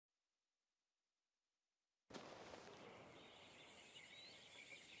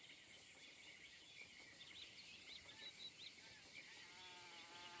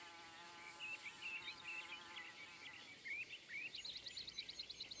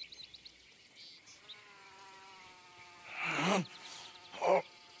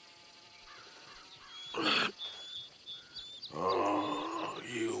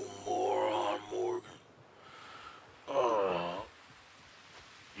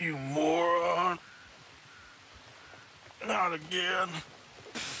You moron. Not again.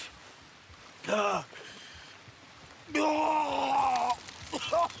 Ah. Oh.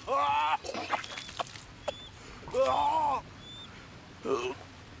 Oh. Oh.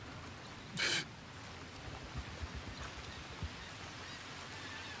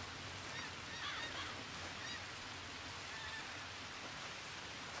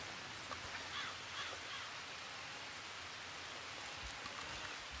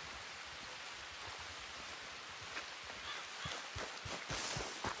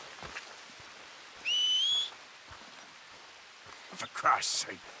 For Christ's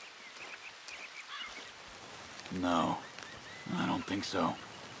sake. No, I don't think so.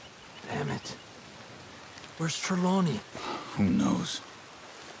 Damn it. Where's Trelawney? Who knows?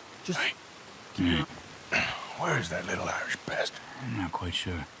 Just... Hey. Where's that little Irish bastard? I'm not quite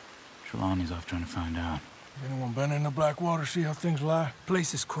sure. Trelawney's off trying to find out. Anyone been in the Blackwater, see how things lie?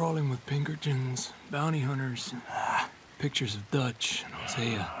 Place is crawling with Pinkertons, bounty hunters, pictures of Dutch and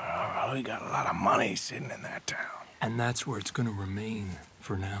Hosea. We got a lot of money sitting in that town. And that's where it's gonna remain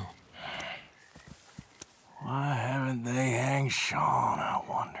for now. Why haven't they hanged Sean, I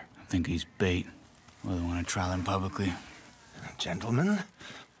wonder? I think he's bait. Well, they want to trial him publicly. Gentlemen,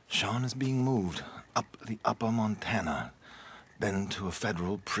 Sean is being moved up the upper Montana, then to a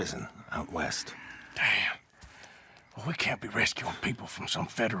federal prison out west. Damn. Well, we can't be rescuing people from some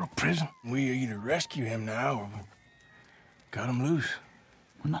federal prison. We either rescue him now or cut him loose.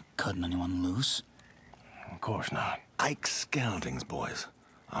 We're not cutting anyone loose. Of course not. Ike Skelding's boys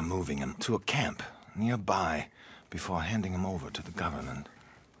are moving him to a camp nearby before handing him over to the government.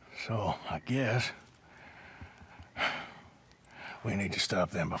 So, I guess we need to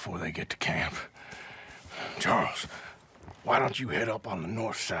stop them before they get to camp. Charles, why don't you head up on the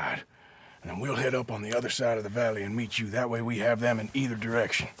north side, and then we'll head up on the other side of the valley and meet you. That way we have them in either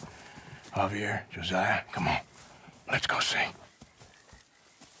direction. Javier, Josiah, come on. Let's go see.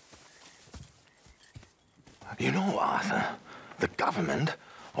 You know, Arthur, the government,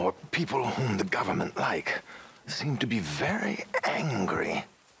 or people whom the government like, seem to be very angry.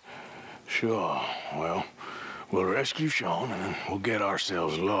 Sure. Well, we'll rescue Sean, and then we'll get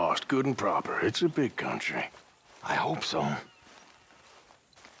ourselves lost, good and proper. It's a big country. I hope so.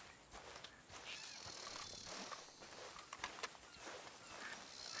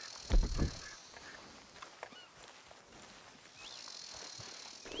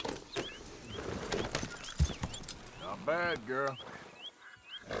 Not bad, girl.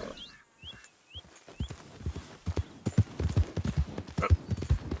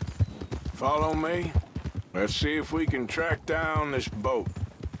 Follow me. Let's see if we can track down this boat.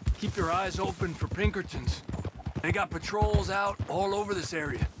 Keep your eyes open for Pinkertons. They got patrols out all over this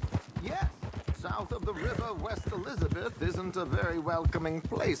area. Yes, south of the river, West Elizabeth isn't a very welcoming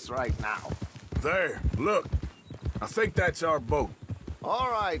place right now. There, look. I think that's our boat. All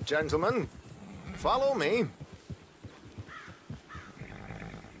right, gentlemen. Follow me.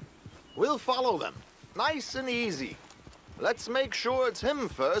 We'll follow them. Nice and easy. Let's make sure it's him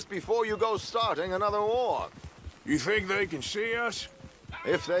first before you go starting another war. You think they can see us?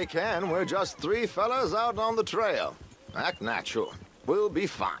 If they can, we're just three fellas out on the trail. Act natural. We'll be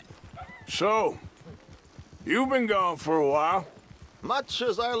fine. So, you've been gone for a while. Much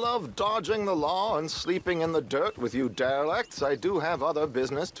as I love dodging the law and sleeping in the dirt with you derelicts, I do have other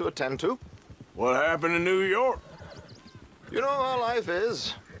business to attend to. What happened in New York? You know how life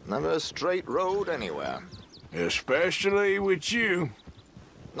is. Never a straight road anywhere. Especially with you.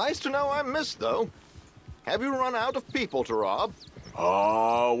 Nice to know I'm missed, though. Have you run out of people to rob?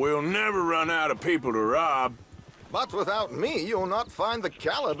 Oh, we'll never run out of people to rob. But without me, you'll not find the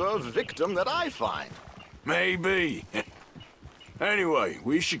caliber of victim that I find. Maybe. Anyway,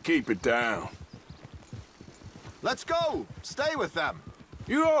 we should keep it down. Let's go! Stay with them!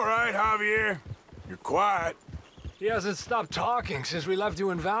 You all right, Javier? You're quiet. He hasn't stopped talking since we left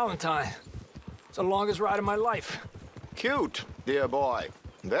you in Valentine. It's the longest ride of my life. Cute, dear boy.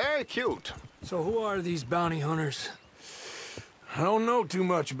 Very cute. So who are these bounty hunters? I don't know too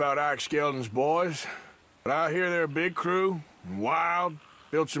much about Ike Skelding's boys, but I hear they're a big crew, and wild,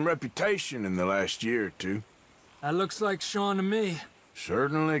 built some reputation in the last year or two. That looks like Sean to me.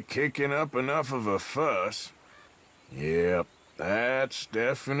 Certainly kicking up enough of a fuss. Yep, that's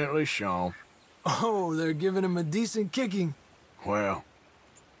definitely Sean. Oh, they're giving him a decent kicking. Well,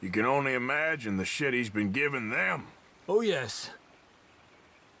 you can only imagine the shit he's been giving them. Oh, yes.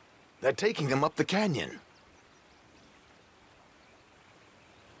 They're taking him up the canyon.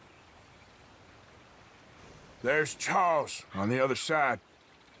 There's Charles on the other side.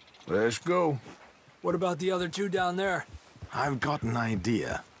 Let's go. What about the other two down there? I've got an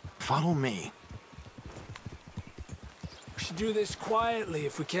idea. Follow me. We should do this quietly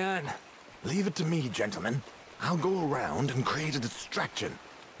if we can. Leave it to me, gentlemen. I'll go around and create a distraction.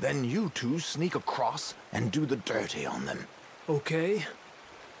 Then you two sneak across and do the dirty on them. Okay.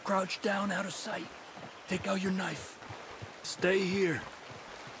 Crouch down out of sight. Take out your knife. Stay here.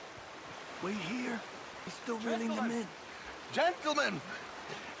 Wait here. He's still reeling them in. Gentlemen,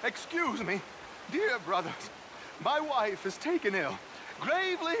 excuse me. Dear brothers, my wife is taken ill.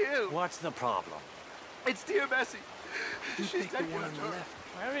 Gravely ill. What's the problem? It's dear Bessie. She's Take the taken one a on the turn. left.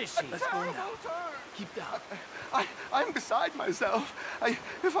 Where is she? Let's go now. Terrible turn. Keep down. I'm beside myself.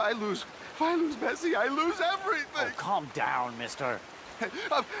 If I lose Bessie, I lose everything. Oh, calm down, mister.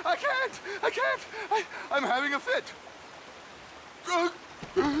 I can't. I'm having a fit.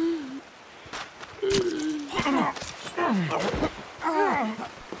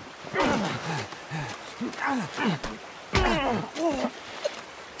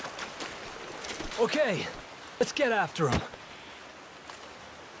 Okay, let's get after him.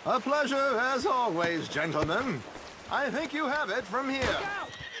 A pleasure as always, gentlemen. I think you have it from here.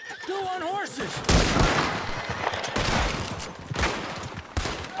 Two on horses!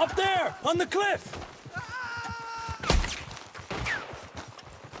 Up there, on the cliff!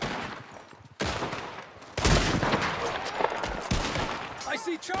 I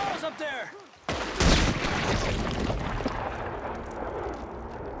see Charles up there!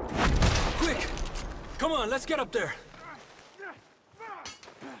 Quick! Come on, let's get up there.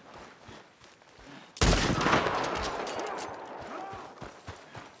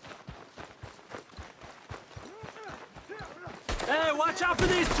 Hey, watch out for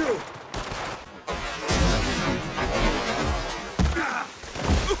these two!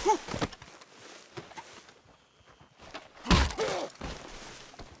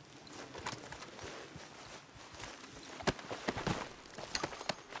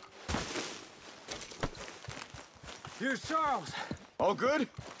 Here's Charles. All good?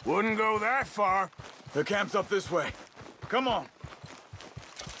 Wouldn't go that far. The camp's up this way. Come on.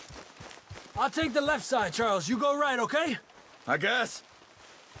 I'll take the left side, Charles. You go right, okay? I guess.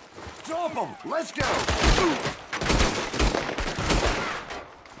 Drop them. Let's go.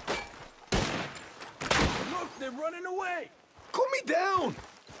 Look, they're running away. Cool me down.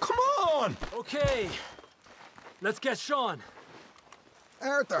 Come on. Okay. Let's get Sean.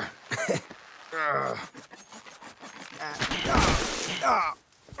 Arthur.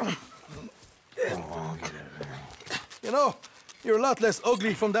 You know, you're a lot less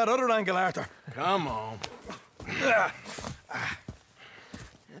ugly from that other angle, Arthur. Come on.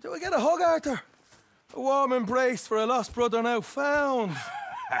 Do I get a hug, Arthur? A warm embrace for a lost brother now found.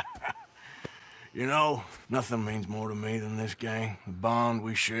 You know, nothing means more to me than this gang, the bond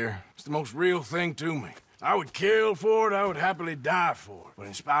we share. It's the most real thing to me. I would kill for it, I would happily die for it. But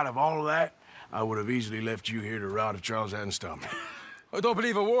in spite of all of that, I would have easily left you here to rot if Charles hadn't stopped me. I don't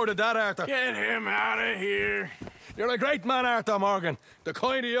believe a word of that, Arthur. Get him out of here. You're a great man, Arthur Morgan. The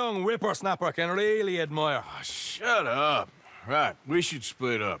kind of young whippersnapper I can really admire. Oh, shut up. Right, we should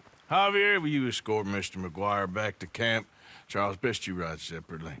split up. Javier, will you escort Mr. McGuire back to camp? Charles, best you ride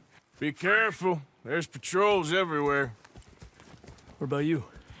separately. Be careful. There's patrols everywhere. What about you?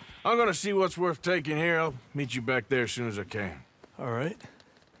 I'm gonna see what's worth taking here. I'll meet you back there as soon as I can. All right.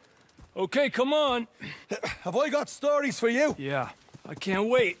 Okay, come on. Have I got stories for you? Yeah, I can't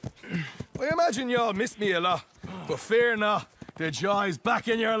wait. I imagine y'all missed me a lot. But fear not, the joy's back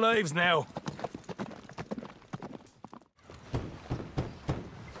in your lives now.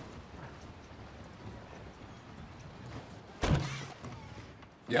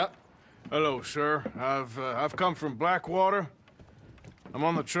 Yep. Hello, sir. I've come from Blackwater. I'm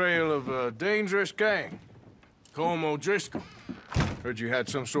on the trail of a dangerous gang. Colm O'Driscoll. Heard you had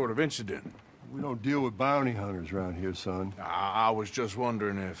some sort of incident. We don't deal with bounty hunters around here, son. I was just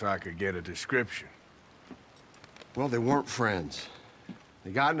wondering if I could get a description. Well, they weren't friends.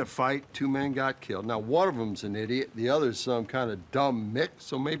 They got in a fight, 2 men got killed. Now, one of them's an idiot, the other's some kind of dumb mick,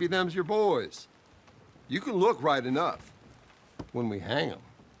 so maybe them's your boys. You can look right enough when we hang them.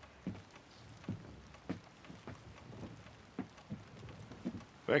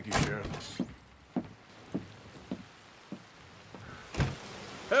 Thank you, Sheriff.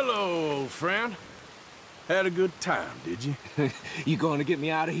 Hello, old friend. Had a good time, did you? You going to get me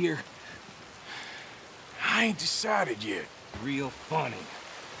out of here? I ain't decided yet. Real funny.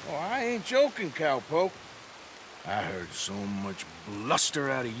 Oh, I ain't joking, cowpoke. I heard so much bluster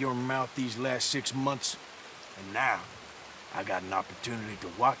out of your mouth these last 6 months, and now I got an opportunity to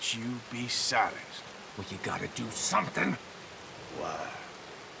watch you be silenced. Well, you gotta do something. Why?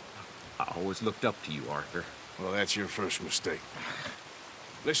 I always looked up to you, Arthur. Well, that's your first mistake.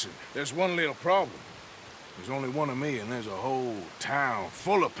 Listen, there's one little problem. There's only one of me, and there's a whole town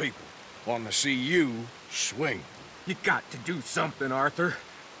full of people wanting to see you swing. You got to do something, Arthur.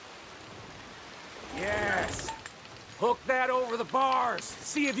 Yes. Hook that over the bars.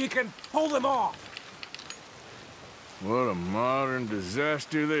 See if you can pull them off. What a modern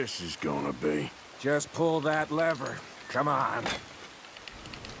disaster this is gonna be. Just pull that lever. Come on.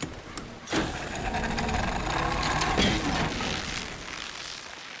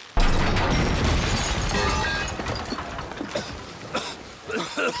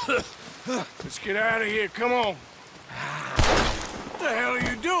 Let's get out of here, come on. What the hell are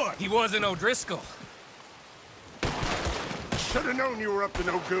you doing? He wasn't O'Driscoll. Should have known you were up to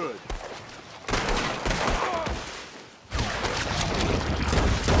no good.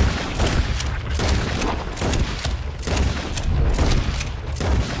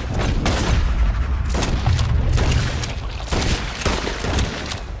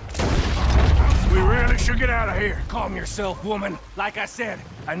 We really should get out of here. Calm yourself, woman. Like I said,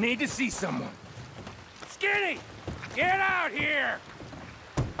 I need to see someone. Skinny! Get out here!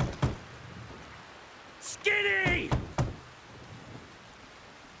 Skinny!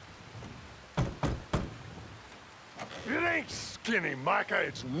 It ain't Skinny, Micah,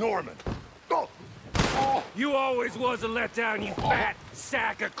 it's Norman. Oh. You always was a letdown, you fat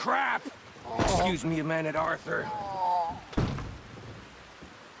sack of crap! Excuse me a minute, Arthur.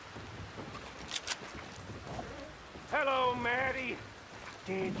 Hello, Maddie.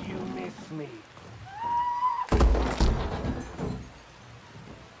 Did you miss me?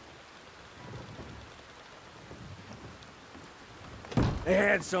 They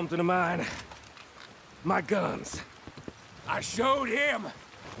had something of mine. My guns. I showed him,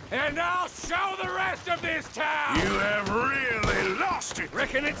 and I'll show the rest of this town! You have really lost it.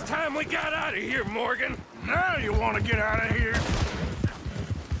 Reckon it's time we got out of here, Morgan. Now you want to get out of here?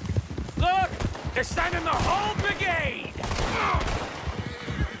 Look! They're sending the whole brigade!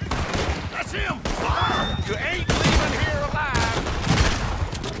 That's him! You ain't leaving here alive!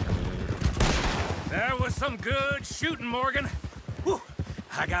 That was some good shooting, Morgan. Whew.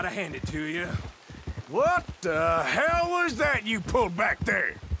 I gotta hand it to you. What the hell was that you pulled back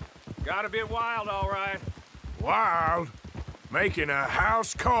there? Got a bit wild, all right. Wild? Making a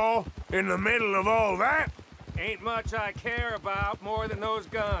house call in the middle of all that? Ain't much I care about more than those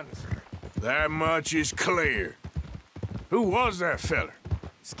guns. That much is clear. Who was that feller?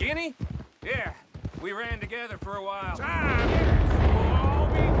 Skinny? Yeah, we ran together for a while. Time! We'll all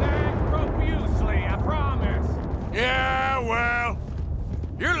be back profusely, I promise. Yeah, well,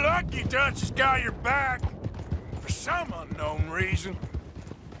 you're lucky Dutch has got your back. For some unknown reason.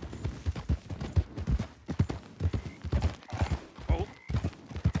 Oh.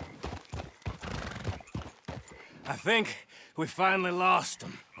 I think we finally lost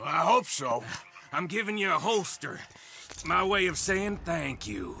him. Well, I hope so. I'm giving you a holster. My way of saying thank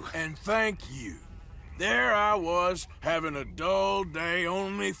you. And thank you. There I was, having a dull day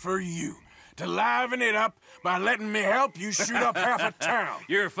only for you. To liven it up by letting me help you shoot up half a town.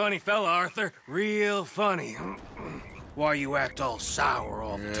 You're a funny fella, Arthur. Real funny. Why you act all sour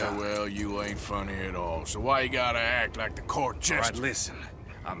all the time? Yeah, well, you ain't funny at all, so why you gotta act like the court All jester? right, listen.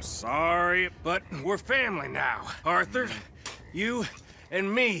 I'm sorry, but we're family now. Arthur, you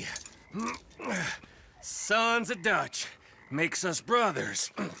and me. Sons of Dutch makes us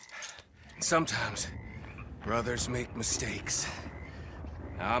brothers. Sometimes brothers make mistakes.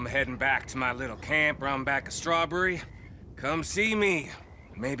 I'm heading back to my little camp round back of Strawberry. Come see me.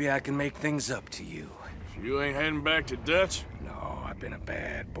 Maybe I can make things up to you. You ain't heading back to Dutch? No, I've been a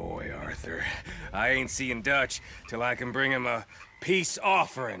bad boy, Arthur. I ain't seeing Dutch till I can bring him a peace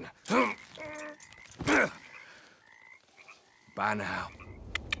offering. Bye now.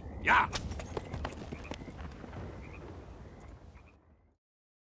 Yeah.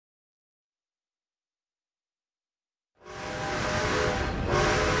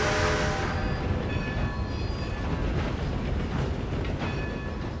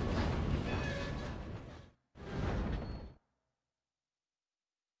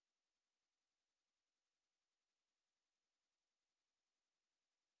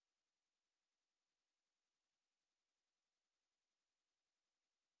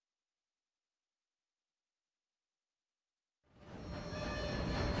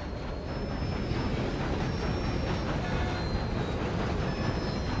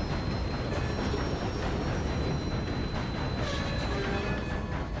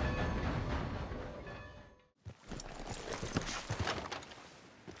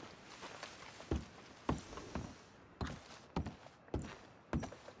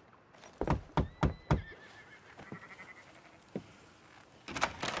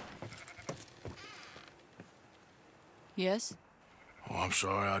 Yes? Oh, I'm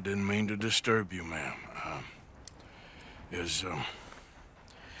sorry, I didn't mean to disturb you, ma'am. Is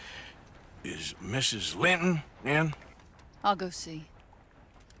Mrs. Linton in? I'll go see.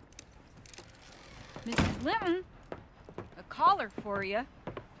 Mrs. Linton, a caller for you.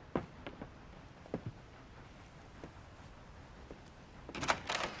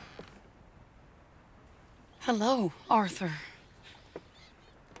 Hello, Arthur.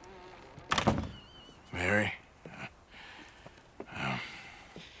 Mary?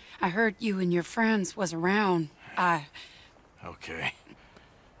 I heard you and your friends was around. Okay.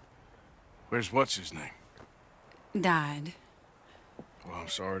 Where's what's-his-name? Died. Well, I'm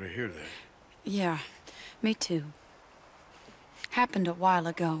sorry to hear that. Yeah, me too. Happened a while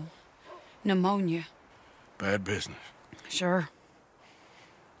ago. Pneumonia. Bad business. Sure.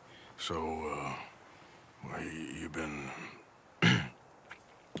 So, well, you've been...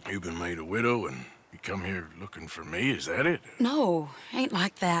 you've been made a widow and you come here looking for me, is that it? No, ain't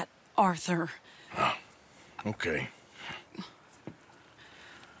like that, Arthur. Oh, okay.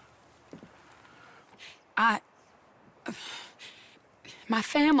 My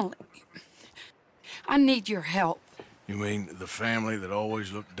family. I need your help. You mean the family that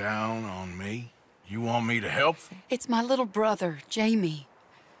always looked down on me? You want me to help them? It's my little brother, Jamie.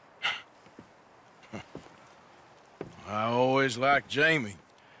 I always liked Jamie,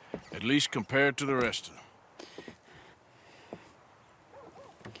 at least compared to the rest of them.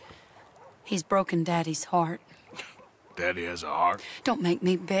 He's broken Daddy's heart. Daddy has a heart. Don't make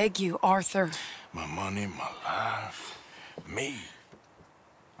me beg you, Arthur. My money, my life, me.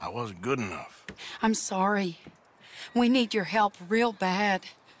 I wasn't good enough. I'm sorry. We need your help real bad.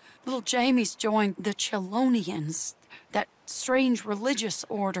 Little Jamie's joined the Chelonians, that strange religious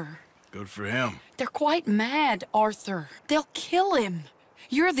order. Good for him. They're quite mad, Arthur. They'll kill him.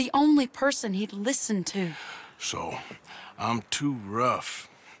 You're the only person he'd listen to. So, I'm too rough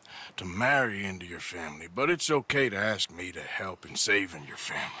to marry into your family, but it's okay to ask me to help in saving your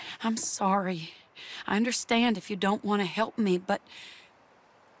family. I'm sorry. I understand if you don't want to help me, but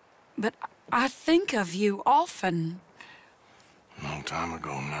I think of you often. Long time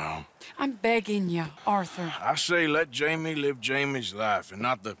ago now. I'm begging you, Arthur. I say let Jamie live Jamie's life and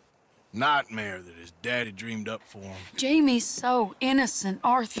not the nightmare that his daddy dreamed up for him. Jamie's so innocent,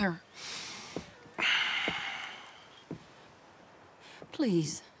 Arthur.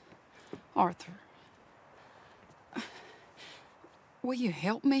 Please, Arthur. Will you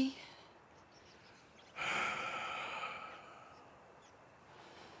help me?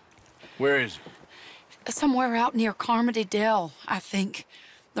 Where is it? Somewhere out near Carmody Dell, I think.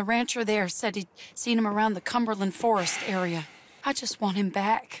 The rancher there said he'd seen him around the Cumberland Forest area. I just want him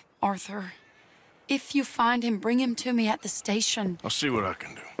back, Arthur. If you find him, bring him to me at the station. I'll see what I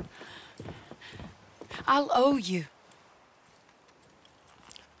can do. I'll owe you.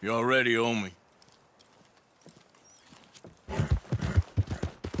 You already owe me.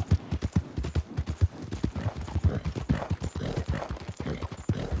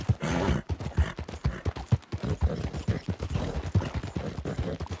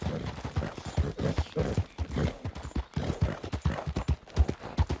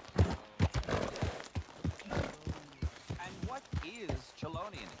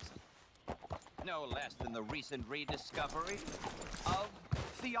 No less than the recent rediscovery of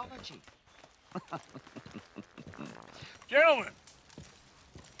theology. Gentlemen!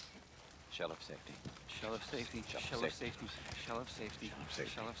 Shell of safety. Shell of safety. Shell of safety. Shell of safety. Shell of safety.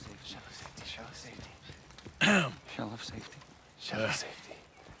 Shell of safety. Shell of safety. Shell of safety. Shell of safety.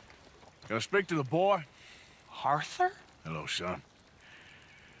 Can I speak to the boy? Arthur? Hello, son.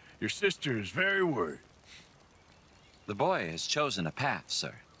 Your sister is very worried. The boy has chosen a path,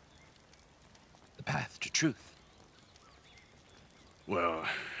 sir. The path to truth. Well,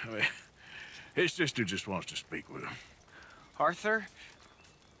 I mean, his sister just wants to speak with him. Arthur,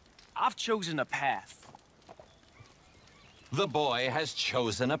 I've chosen a path. The boy has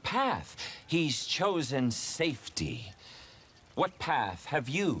chosen a path. He's chosen safety. What path have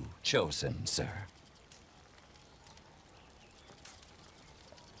you chosen, sir?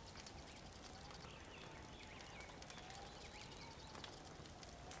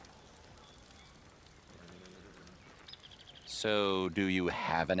 So, do you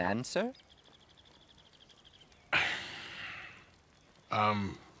have an answer?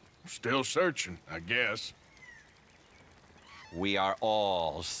 I'm still searching, I guess. We are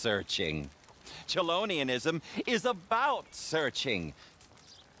all searching. Chelonianism is about searching.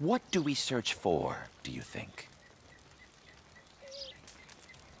 What do we search for, do you think?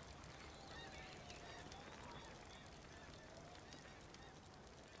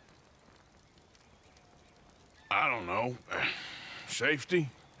 I don't know. Safety?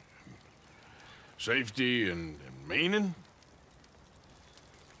 Safety and meaning?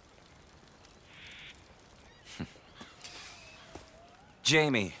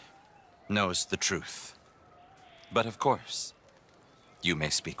 Jamie knows the truth. But of course, you may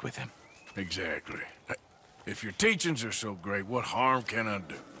speak with him. Exactly. If your teachings are so great, what harm can I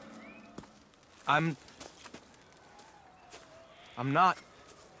do? I'm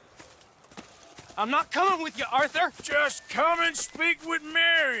not coming with you, Arthur! Just come and speak with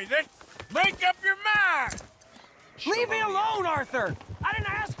Mary, then make up your mind! Leave me alone, Arthur! I didn't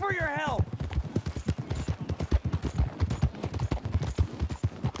ask for your help!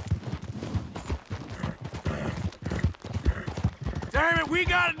 Damn it, we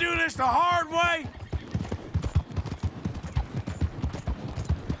gotta do this the hard way!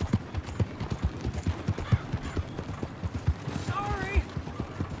 Sorry!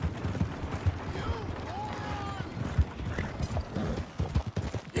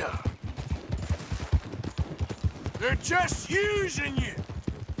 Yeah. They're just using you!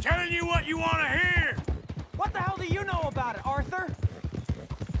 Telling you what you want to hear! What the hell do you know about it, Arthur?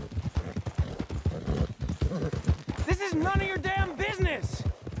 This is none of your damn business!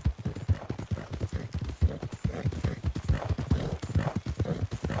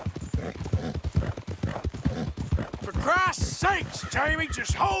 For Christ's sakes, Jamie,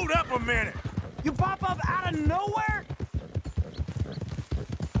 just hold up a minute! You pop up out of nowhere?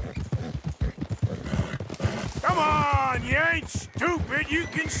 Come on, you ain't stupid! You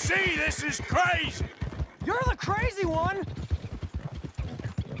can see this is crazy! You're the crazy one!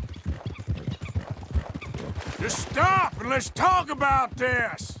 Just stop and let's talk about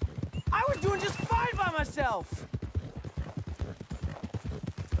this! I was doing just fine by myself!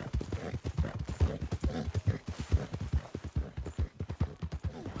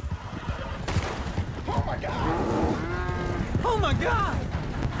 Oh my God! Oh my God!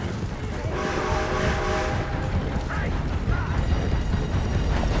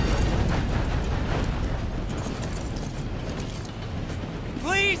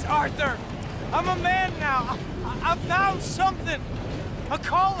 Please, Arthur! I'm a man now. I found something. A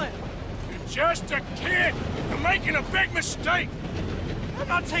calling. You're just a kid. You're making a big mistake. I'm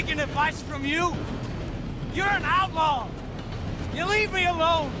not taking advice from you. You're an outlaw. You leave me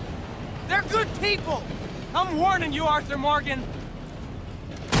alone. They're good people. I'm warning you, Arthur Morgan.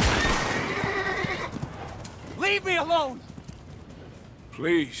 Leave me alone.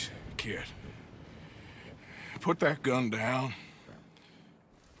 Please, kid. Put that gun down.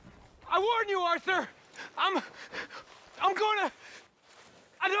 I warn you, Arthur! I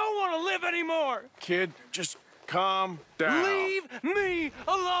don't want to live anymore! Kid, just calm down. Leave me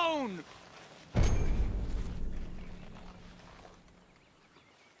alone!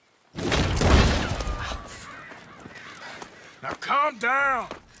 Now calm down.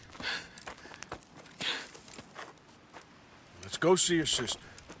 Let's go see your sister.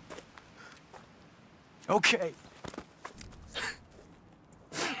 Okay.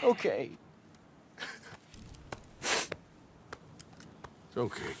 Okay. It's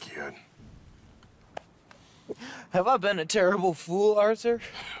okay, kid. Have I been a terrible fool, Arthur?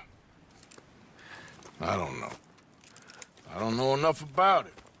 I don't know. I don't know enough about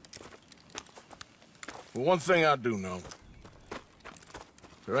it. But one thing I do know.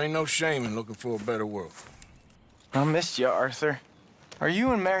 There ain't no shame in looking for a better world. I missed you, Arthur. Are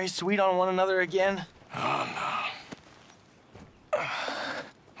you and Mary sweet on one another again? Oh, no.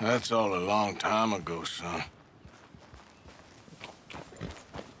 That's all a long time ago, son.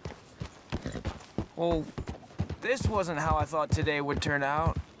 Well, this wasn't how I thought today would turn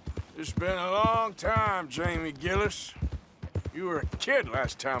out. It's been a long time, Jamie Gillis. You were a kid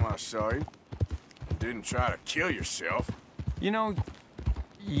last time I saw you. Didn't try to kill yourself. You know,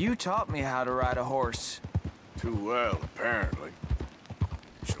 you taught me how to ride a horse. Too well, apparently.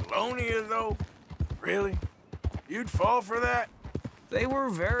 Chelonia, though? Really? You'd fall for that? They were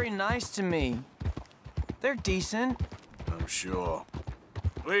very nice to me. They're decent. I'm sure.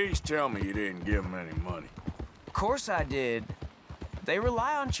 Please tell me you didn't give them any money. Of course I did. They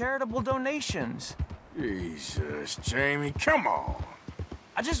rely on charitable donations. Jesus, Jamie, come on.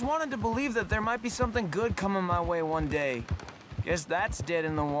 I just wanted to believe that there might be something good coming my way one day. Guess that's dead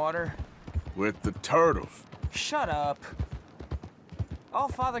in the water. With the turtles. Shut up. All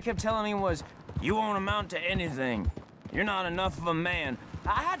Father kept telling me was, you won't amount to anything. You're not enough of a man.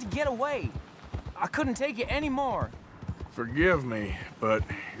 I had to get away. I couldn't take it anymore. Forgive me, but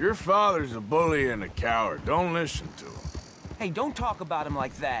your father's a bully and a coward. Don't listen to him. Hey, don't talk about him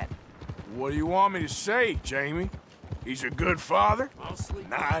like that. What do you want me to say, Jamie? He's a good father?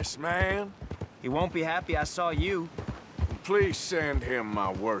 Nice man? He won't be happy I saw you. Please send him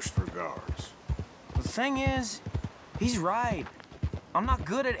my worst regards. The thing is, he's right. I'm not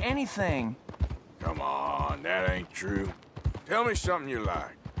good at anything. Come on, that ain't true. Tell me something you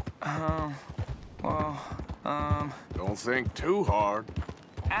like. Don't think too hard.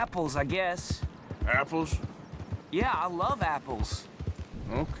 Apples, I guess. Apples? Yeah, I love apples.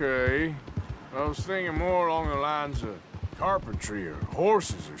 Okay. I was thinking more along the lines of carpentry or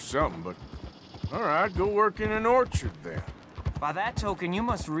horses or something, but... All right, go work in an orchard then. By that token, you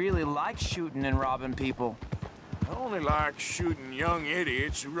must really like shooting and robbing people. I only like shooting young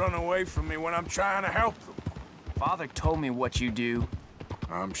idiots who run away from me when I'm trying to help them. Father told me what you do.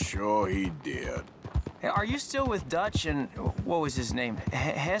 I'm sure he did. Hey, are you still with Dutch and... what was his name?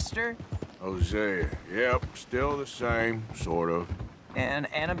 Hester? Hosea. Yep, still the same, sort of.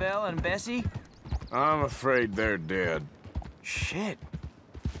 And Annabelle and Bessie? I'm afraid they're dead. Shit.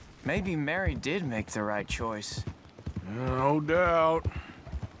 Maybe Mary did make the right choice. No doubt.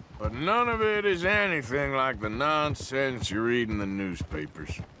 But none of it is anything like the nonsense you read in the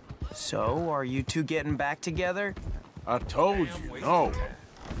newspapers. So, are you two getting back together? I told you, no.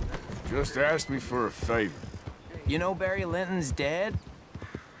 Just asked me for a favor. You know Barry Linton's dead?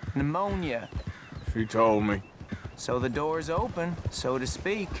 Pneumonia. She told me. So the door's open, so to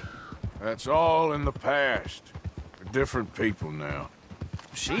speak. That's all in the past. We're different people now.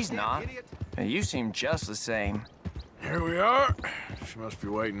 She's not. You seem just the same. Here we are. She must be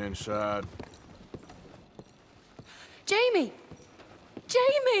waiting inside. Jamie!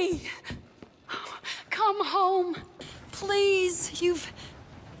 Jamie! Come home. Please,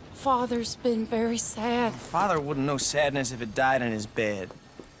 Father's been very sad. Father wouldn't know sadness if it died in his bed.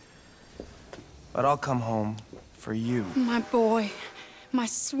 But I'll come home for you. My boy. My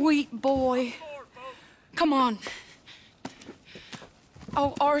sweet boy. Come on.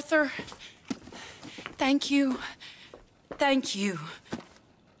 Oh, Arthur. Thank you. Thank you.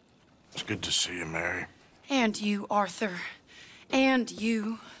 It's good to see you, Mary. And you, Arthur. And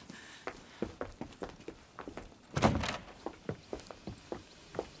you.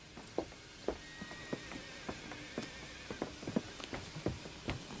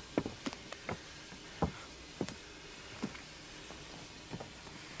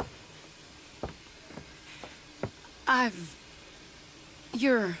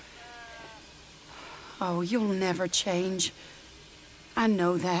 Oh, you'll never change. I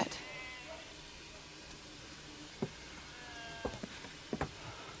know that.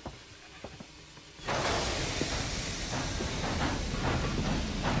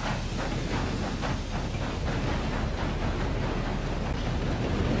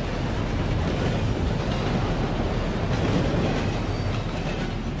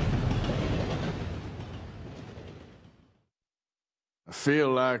 I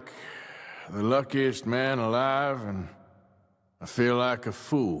feel like the luckiest man alive, and I feel like a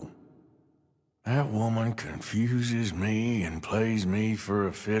fool. That woman confuses me and plays me for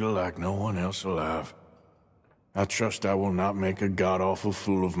a fiddle like no one else alive. I trust I will not make a god-awful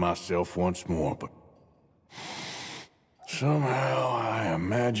fool of myself once more, but somehow I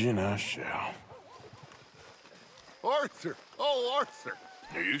imagine I shall. Arthur! Oh, Arthur!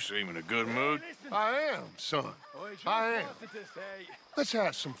 You seem in a good mood. I am, son. I am. Let's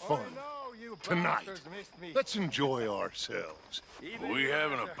have some fun. Tonight. Let's enjoy ourselves. Are we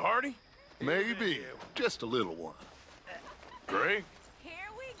having a party? Maybe. Just a little one. Great. Here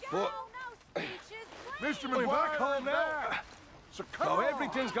we go. No speeches, Mr. McGuire, back home now. So come on.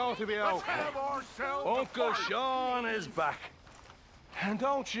 Everything's going to be okay. Let's have ourselves Uncle Sean is back. And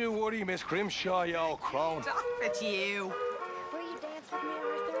don't you worry, Miss Grimshaw, you old crone. Stop it, you. Will you dance with me,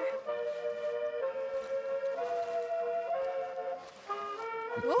 Arthur?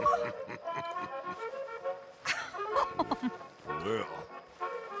 Well.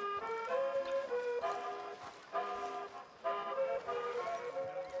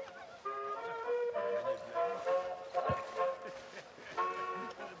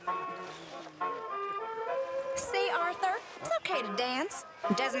 See, Arthur, it's okay to dance.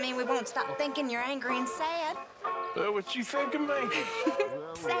 Doesn't mean we won't stop thinking you're angry and sad. What you think of me?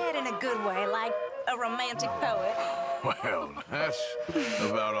 Sad in a good way, like a romantic poet. Well, that's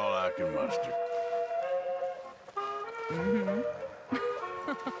about all I can muster.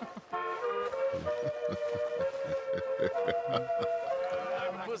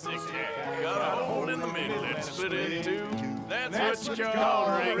 Pussycat, got a hole in the middle and split in two. That's what you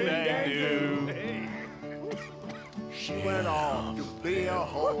call ring-dang-do. she went off to be a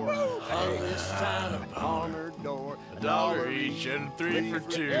whore. Hung this sign upon her door. $1 each and 3 for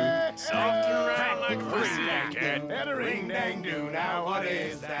 2. Soft and round like a pussycat. And a ring-dang-do, now what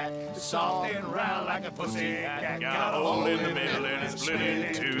is that? Soft and round like a pussycat. Got a hole in the middle and it's split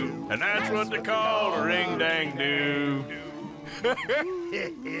in 2. And that's what they call a ring-dang-do.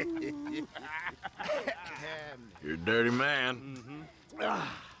 You're a dirty man.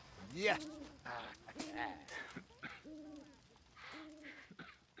 Yeah.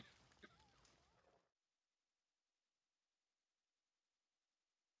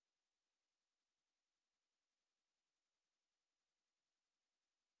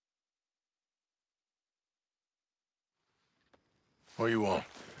 What do you want?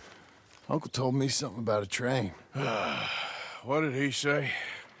 Uncle told me something about a train. What did he say?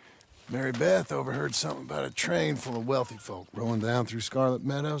 Mary Beth overheard something about a train full of wealthy folk rolling down through Scarlet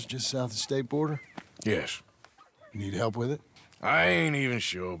Meadows just south of the state border. Yes. You need help with it? I ain't even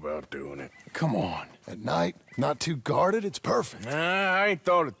sure about doing it. Come on. At night, not too guarded, it's perfect. Nah, I ain't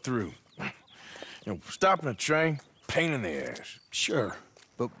thought it through. You know, stopping a train, pain in the ass. Sure,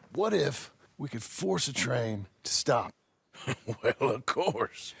 but what if we could force a train to stop? Well, of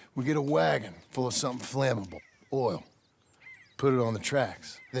course. We get a wagon full of something flammable, oil. Put it on the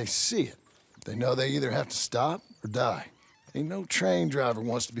tracks. They see it. They know they either have to stop or die. Ain't no train driver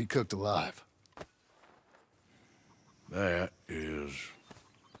wants to be cooked alive. That is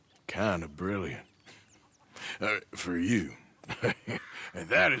kind of brilliant. For you. And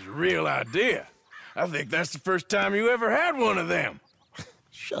that is a real idea. I think that's the first time you ever had one of them.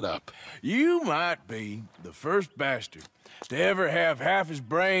 Shut up. You might be the first bastard to ever have half his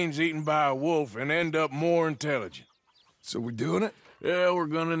brains eaten by a wolf and end up more intelligent. So we doing it? Yeah, we're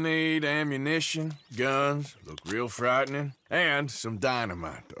gonna need ammunition, guns, look real frightening, and some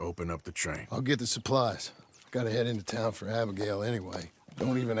dynamite to open up the train. I'll get the supplies. Gotta head into town for Abigail anyway.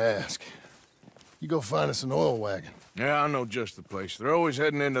 Don't even ask. You go find us an oil wagon. Yeah, I know just the place. They're always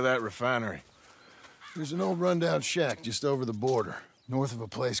heading into that refinery. There's an old rundown shack just over the border, north of a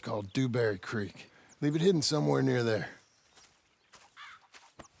place called Dewberry Creek. Leave it hidden somewhere near there.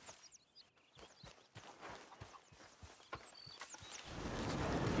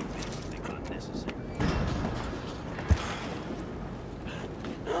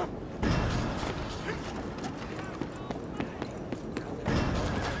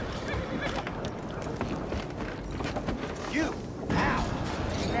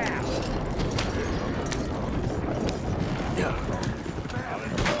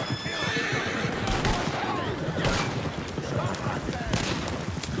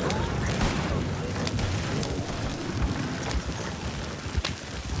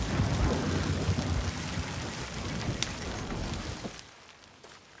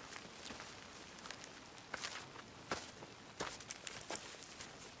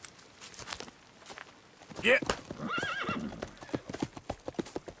 Yeah.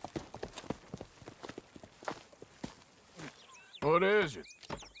 What is it?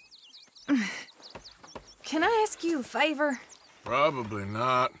 Can I ask you a favor? Probably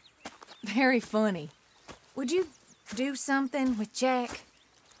not. Very funny. Would you do something with Jack?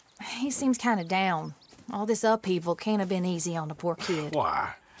 He seems kind of down. All this upheaval can't have been easy on the poor kid.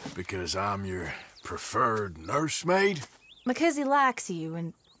 Why? Because I'm your preferred nursemaid? Because he likes you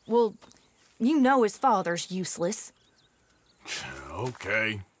and, well, you know his father's useless.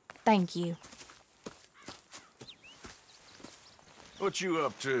 Okay. Thank you. What you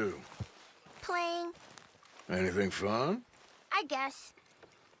up to? Playing, Anything fun? I guess.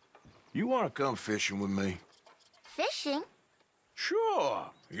 You want to come fishing with me? Fishing? Sure.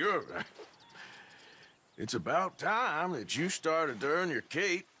 It's about time that you started to earn your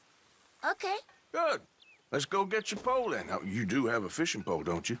keep. Okay. Good. Let's go get your pole then. Now, you do have a fishing pole,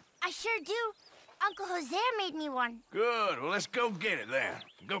 don't you? I sure do. Uncle Jose made me one. Good. Well, let's go get it then.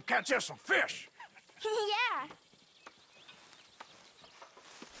 Go catch us some fish. Yeah.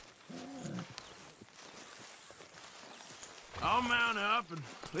 I'll mount up and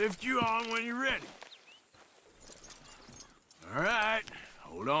lift you on when you're ready. All right.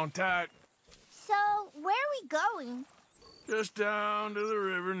 Hold on tight. So, where are we going? Just down to the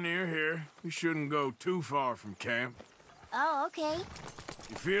river near here. We shouldn't go too far from camp. Oh, okay.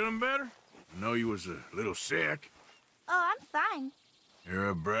 You feeling better? I know you was a little sick. Oh, I'm fine. You're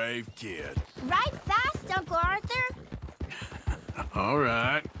a brave kid. Ride fast, Uncle Arthur. All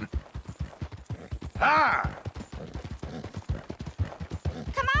right. Ha!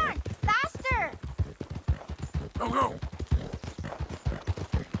 Come on, faster. Go, go.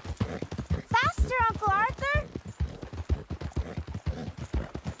 Faster, Uncle Arthur.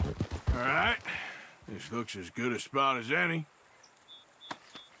 All right. This looks as good a spot as any.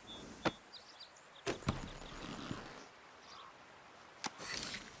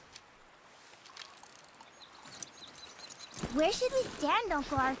 Where should we stand,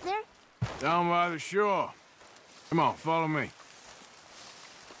 Uncle Arthur? Down by the shore. Come on, follow me.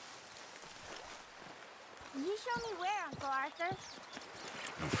 You show me where, Uncle Arthur.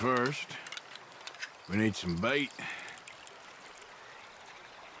 And first, we need some bait.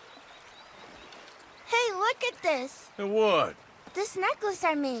 Hey, look at this. What? This necklace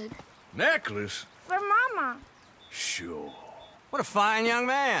I made. Necklace? For Mama. Sure. What a fine young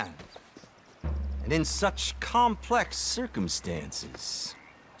man. And in such complex circumstances.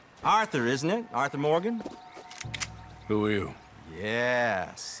 Arthur, isn't it? Arthur Morgan? Who are you?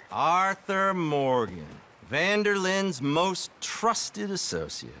 Yes, Arthur Morgan. Vanderlyn's most trusted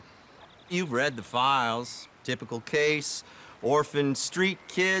associate. You've read the files. Typical case. Orphaned street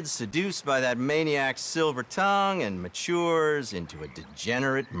kid seduced by that maniac's silver tongue and matures into a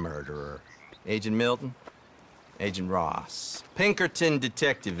degenerate murderer. Agent Milton? Agent Ross. Pinkerton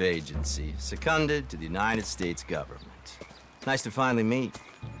Detective Agency, seconded to the United States government. Nice to finally meet.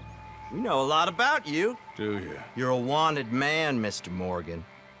 We know a lot about you. Do you? You're a wanted man, Mr. Morgan.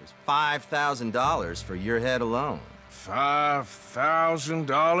 There's $5,000 for your head alone.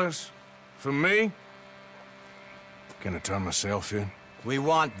 $5,000? For me? Can I turn myself in? We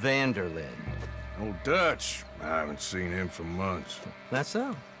want Vanderlyn. Old Dutch. I haven't seen him for months. That's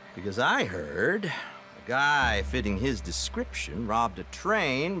so. Because I heard a guy fitting his description robbed a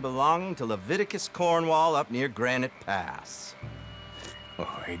train belonging to Leviticus Cornwall up near Granite Pass.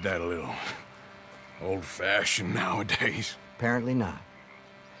 Oh, ain't that a little old-fashioned nowadays? Apparently not.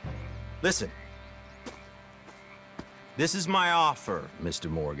 Listen. This is my offer,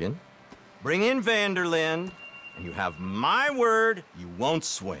 Mr. Morgan. Bring in Vanderlyn, and you have my word you won't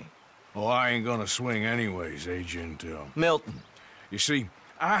swing. Oh, I ain't gonna swing anyways, Agent Milton. You see,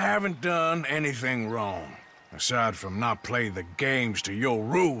 I haven't done anything wrong, aside from not playing the games to your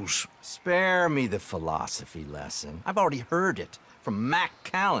rules. Spare me the philosophy lesson. I've already heard it from Mac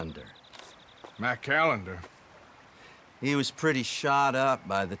Callender. Mac Callender? He was pretty shot up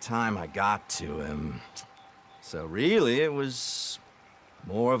by the time I got to him. So really, it was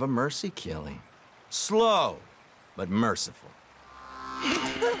more of a mercy killing. Slow, but merciful.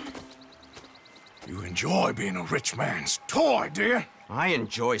 You enjoy being a rich man's toy, do you? I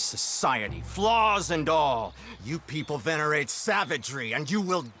enjoy society, flaws and all. You people venerate savagery, and you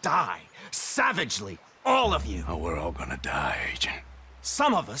will die. Savagely, all of you. Oh, we're all gonna die, Agent.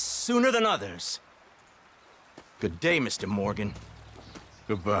 Some of us sooner than others. Good day, Mr. Morgan.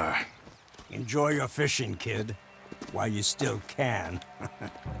 Goodbye. Enjoy your fishing, kid, while you still can.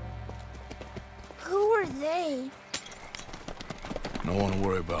 Who are they? No one to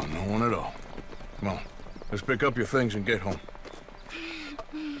worry about, no one at all. Come on, let's pick up your things and get home.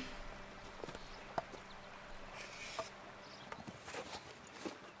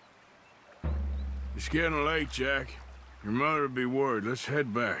 It's getting late, Jack. Your mother would be worried. Let's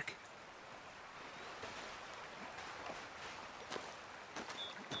head back.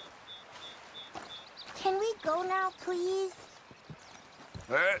 Can we go now, please?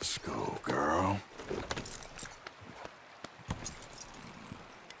 Let's go, girl.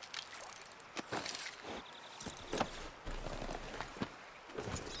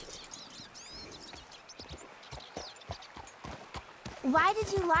 Why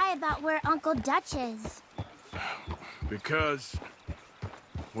did you lie about where Uncle Dutch is? Because...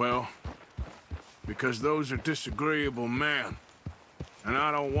 well... because those are disagreeable men. And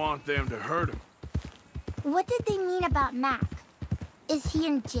I don't want them to hurt him. What did they mean about Mac? Is he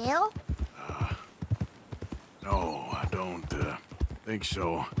in jail? No, I don't, think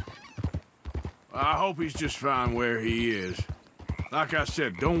so. I hope he's just fine where he is. Like I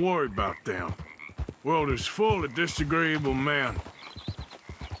said, don't worry about them. World is full of disagreeable men.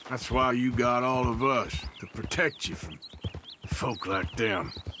 That's why you got all of us, to protect you from folk like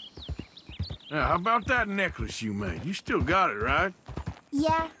them. Now, how about that necklace you made? You still got it, right?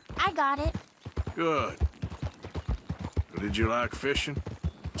 Yeah, I got it. Good. Did you like fishing?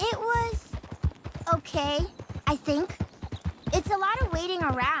 It was... okay, I think. It's a lot of waiting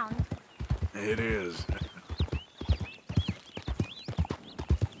around. It is.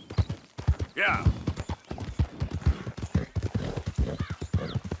 Yeah.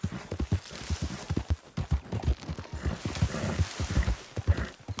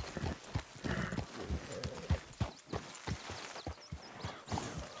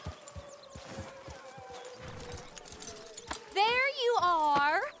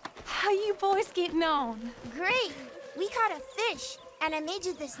 How you boys getting on? Great. We caught a fish. And I made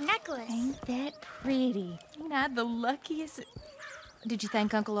you this necklace. Ain't that pretty? Ain't I the luckiest? Did you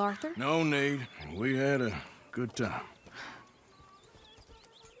thank Uncle Arthur? No need. We had a good time.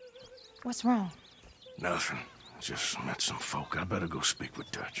 What's wrong? Nothing. Just met some folk. I better go speak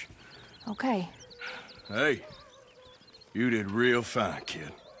with Dutch. Okay. Hey, you did real fine,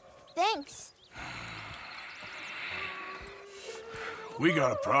 kid. Thanks. We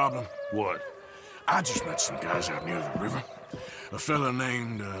got a problem. What? I just met some guys out near the river. A fella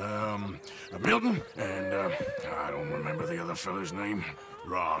named, Milton, and, I don't remember the other fella's name.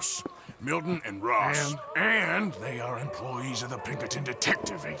 Ross. Milton and Ross. And they are employees of the Pinkerton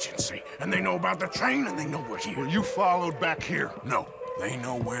Detective Agency. And they know about the train, and they know we're here. Were you followed back here? No, they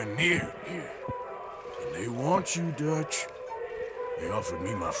know we're near here. And they want you, Dutch. They offered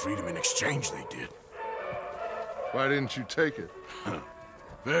me my freedom in exchange, they did. Why didn't you take it?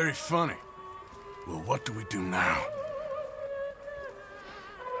 Very funny. Well, what do we do now?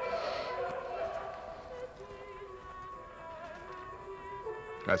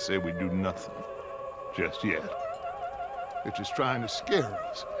 I say we do nothing. Just yet. They're just trying to scare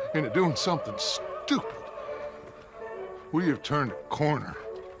us into doing something stupid. We have turned a corner.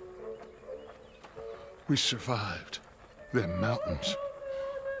 We survived them mountains.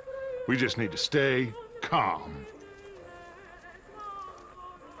 We just need to stay calm.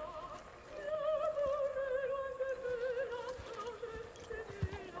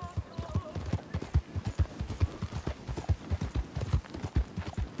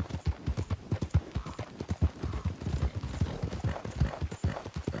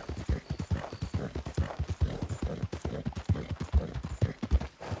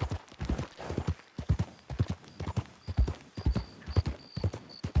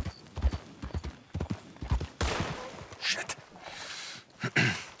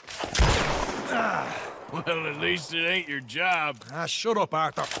 Well, at least it ain't your job. Ah, shut up,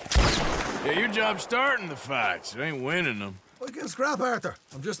 Arthur. Yeah, your job's starting the fights. It ain't winning them. I can scrap, Arthur.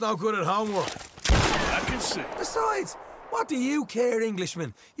 I'm just no good at homework. I can see. Besides, what do you care,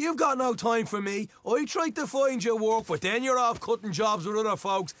 Englishman? You've got no time for me. I tried to find you work, but then you're off cutting jobs with other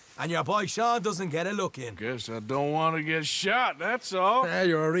folks, and your boy Sean doesn't get a look in. Guess I don't want to get shot, that's all. Ah,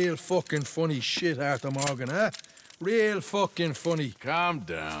 you're a real fucking funny shit, Arthur Morgan, huh? Real fucking funny. Calm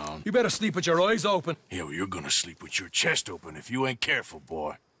down. You better sleep with your eyes open. Yeah, well, you're gonna sleep with your chest open if you ain't careful,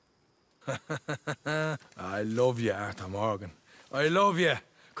 boy. I love you, Arthur Morgan. I love you.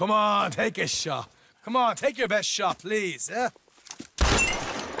 Come on, take a shot. Come on, take your best shot, please, eh?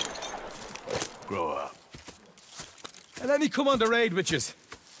 Grow up. And let me come on the raid with yous.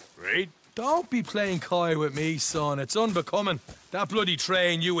 Raid? Don't be playing coy with me, son. It's unbecoming. That bloody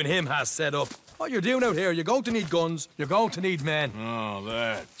train you and him has set up. What you're doing out here, you're going to need guns, you're going to need men. Oh,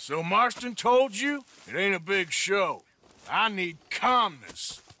 that. So Marston told you? It ain't a big show. I need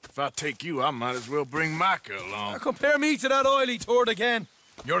calmness. If I take you, I might as well bring Micah along. Now compare me to that oily turd again.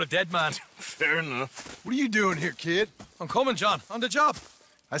 You're a dead man. Fair enough. What are you doing here, kid? I'm coming, John. On the job.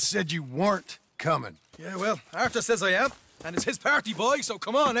 I said you weren't coming. Yeah, well, Arthur says I am. And it's his party, boy, so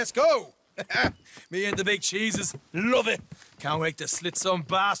come on, let's go. Me and the big cheeses. Love it. Can't wait to slit some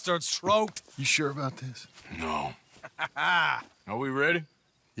bastard's throat. You sure about this? No. Are we ready?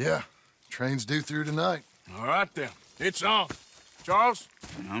 Yeah. Train's due through tonight. All right, then. It's on. Charles?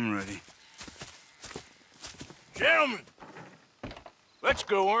 I'm ready. Gentlemen, let's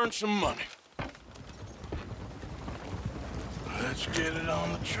go earn some money. Let's get it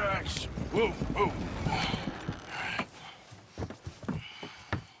on the tracks. Whoa, whoa.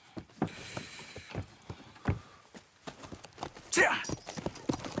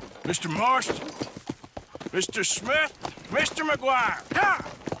 Mr. Marston, Mr. Smith, Mr. McGuire, ha!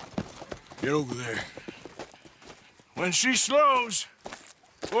 Get over there. When she slows,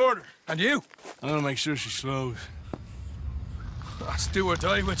 order. And you? I'm gonna make sure she slows. Let's do or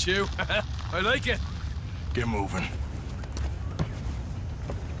die with you. I like it. Get moving.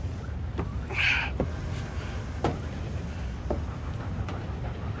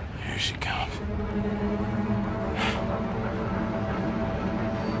 Here she comes.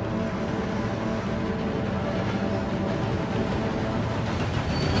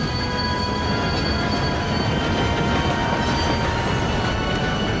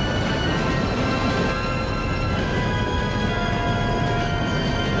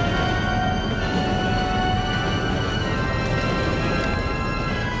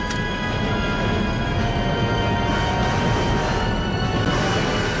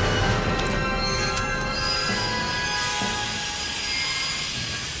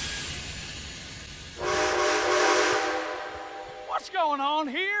 What's going on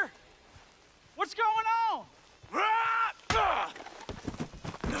here? What's going on?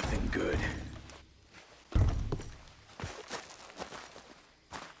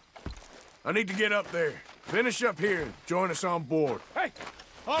 I need to get up there. Finish up here and join us on board. Hey!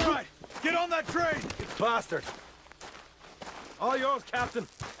 All right, get on that train! You bastard! All yours, Captain.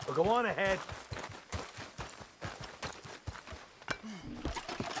 We'll go on ahead.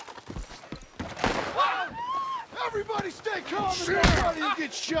 Everybody stay calm and nobody will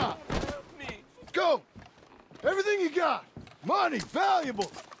get shot. Go. Everything you got. Money, valuable.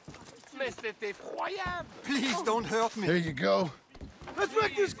 Please don't hurt me. There you go. Let's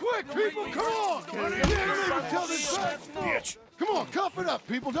make this quick, people. Come on. Tell this back. Bitch. Come on, cuff it up,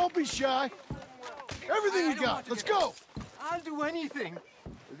 people. Don't be shy. Everything you got. Let's go. I'll do anything.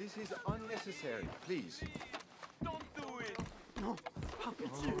 This is unnecessary, please. Don't do it. No.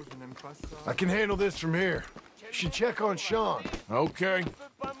 I can handle this from here. You should check on Sean. Okay.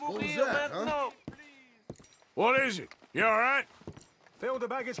 What was that, huh? What is it? You all right? Fill the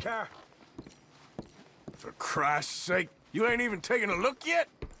baggage car. For Christ's sake, you ain't even taken a look yet?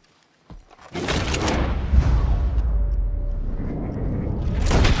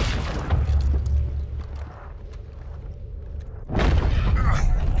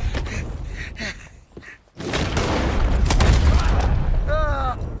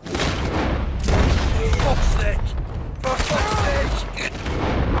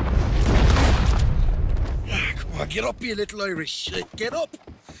 Get up, you little Irish shit. Get up!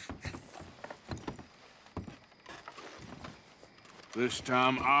 This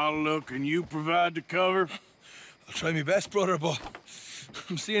time I'll look and you provide the cover? I'll try my best, brother, but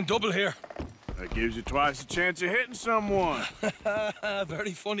I'm seeing double here. That gives you twice the chance of hitting someone.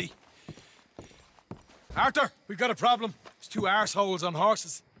 Very funny. Arthur, we've got a problem. There's two arseholes on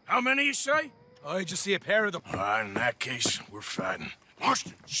horses. How many you say? I just see a pair of them. All right, in that case, we're fighting.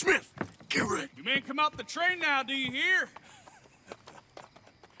 Marston, Smith, get ready. You men come out the train now, do you hear?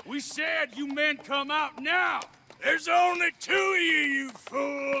 We said you men come out now. There's only two of you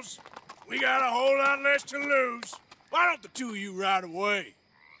fools. We got a whole lot less to lose. Why don't the two of you ride away?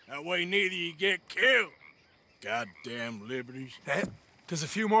 That way neither of you get killed. Goddamn liberties. There's a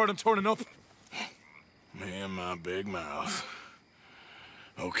few more of them turning up. Me and my big mouth.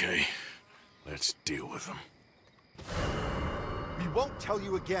 Okay, let's deal with them. We won't tell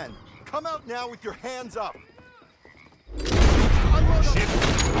you again. Come out now with your hands up. Shit.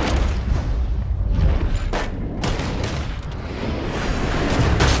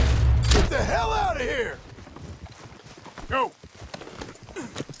 Get the hell out of here! Go!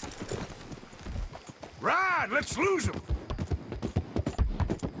 Ride! Let's lose them!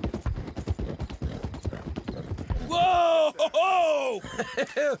 Whoa!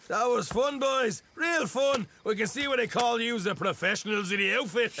 That was fun, boys. Real fun. We can see what they call you the professionals of the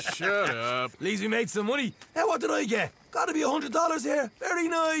outfit. Shut up. At least we made some money. Hey, what did I get? Gotta be $100 here. Very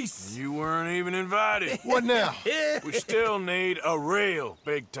nice. You weren't even invited. What now? We still need a real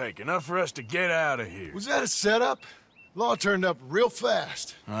big take. Enough for us to get out of here. Was that a setup? Law turned up real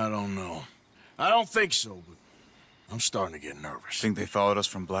fast. I don't know. I don't think so, but I'm starting to get nervous. Think they followed us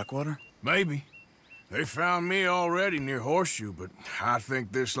from Blackwater? Maybe. They found me already near Horseshoe, but I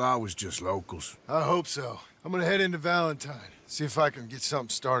think this lot was just locals. I hope so. I'm gonna head into Valentine, see if I can get something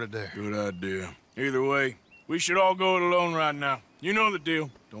started there. Good idea. Either way, we should all go it alone right now. You know the deal.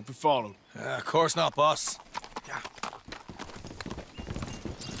 Don't be followed. Of course not, boss.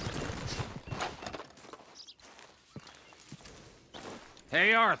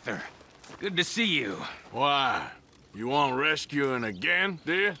 Hey, Arthur. Good to see you. Why? You want rescuing again,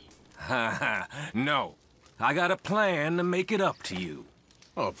 do you? No. I got a plan to make it up to you.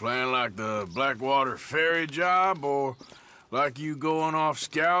 Oh, a plan like the Blackwater ferry job, or like you going off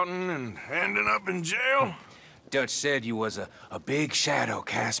scouting and ending up in jail? Dutch said you was a big shadow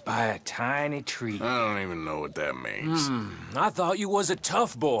cast by a tiny tree. I don't even know what that means. I thought you was a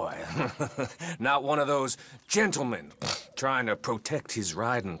tough boy. Not one of those gentlemen trying to protect his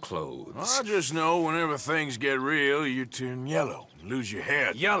riding clothes. I just know whenever things get real, you turn yellow, lose your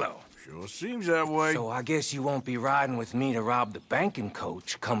head. Yellow? Sure seems that way. So I guess you won't be riding with me to rob the banking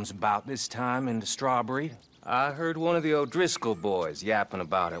coach comes about this time in the Strawberry. I heard one of the O'Driscoll boys yapping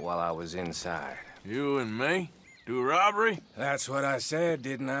about it while I was inside. You and me? Do a robbery? That's what I said,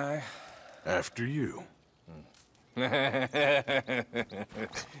 didn't I? After you.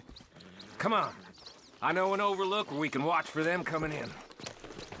 Come on. I know an overlook where we can watch for them coming in.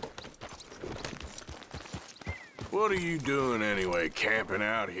 What are you doing anyway, camping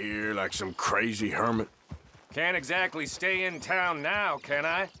out here like some crazy hermit? Can't exactly stay in town now, can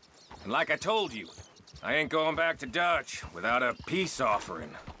I? And like I told you, I ain't going back to Dutch without a peace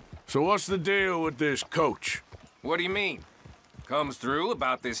offering. So what's the deal with this coach? What do you mean? Comes through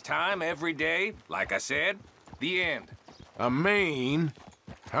about this time every day, like I said, the end. I mean,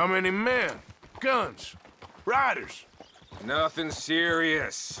 How many men? Guns? Riders? Nothing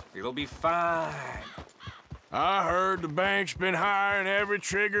serious. It'll be fine. I heard the bank's been hiring every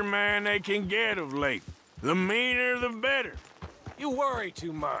trigger man they can get of late. The meaner, the better. You worry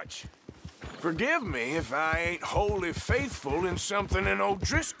too much. Forgive me if I ain't wholly faithful in something an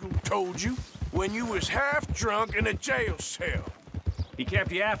O'Driscoll told you when you was half drunk in a jail cell. He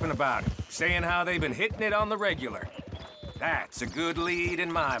kept yapping about it, saying how they've been hitting it on the regular. That's a good lead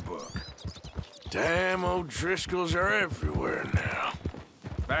in my book. Damn O'Driscolls are everywhere now.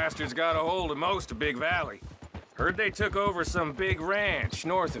 Bastards got a hold of most of Big Valley. Heard they took over some big ranch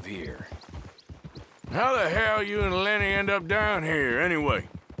north of here. How the hell you and Lenny end up down here, anyway?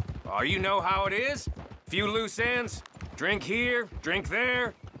 Oh, you know how it is? Few loose ends. Drink here, drink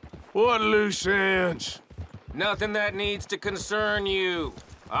there. What loose ends? Nothing that needs to concern you.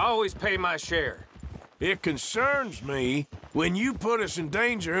 I always pay my share. It concerns me when you put us in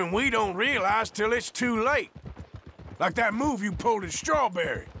danger and we don't realize till it's too late. Like that move you pulled in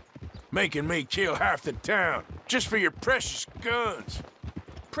Strawberry. Making me kill half the town, just for your precious guns.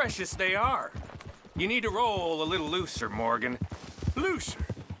 Precious they are. You need to roll a little looser, Morgan. Looser?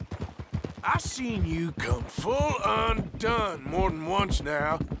 I seen you come full undone more than once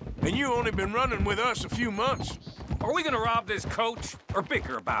now, and you only been running with us a few months. Are we gonna rob this coach, or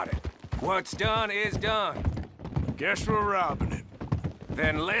bicker about it? What's done is done. Guess we're robbing it.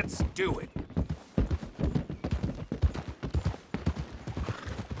 Then let's do it.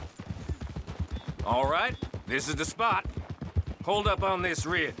 All right, this is the spot. Hold up on this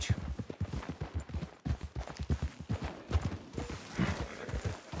ridge.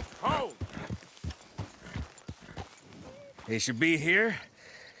 Hold! They should be here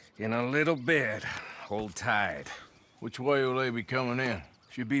in a little bit. Hold tight. Which way will they be coming in?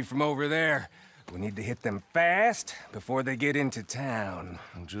 Should be from over there. We need to hit them fast before they get into town.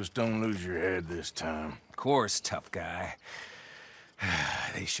 Just don't lose your head this time. Of course, tough guy.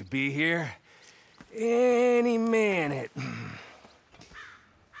 They should be here any minute.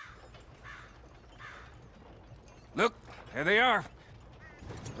 Look, there they are.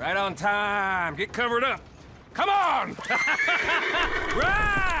 Right on time. Get covered up. Come on!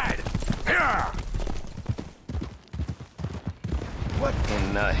 Ride! Yeah! What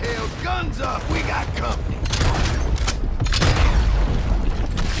in the hell? Guns up! We got company!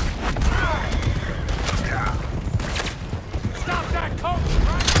 Stop that coach!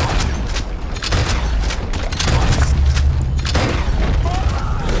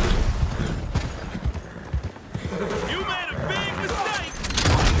 You made a big mistake!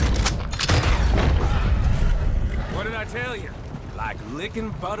 What did I tell you? Like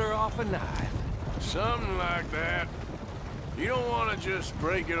licking butter off a knife. Something like that. You don't want to just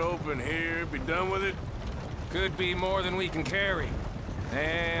break it open here, be done with it? Could be more than we can carry.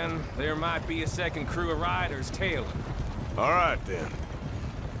 And there might be a second crew of riders tailing. All right, then.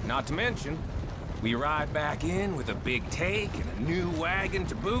 Not to mention, we ride back in with a big take and a new wagon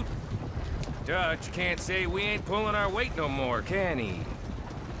to boot. Dutch can't say we ain't pulling our weight no more, can he?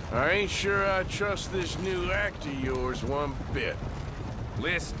 I ain't sure I trust this new act of yours one bit.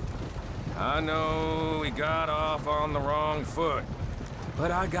 Listen, I know we got off on the wrong foot,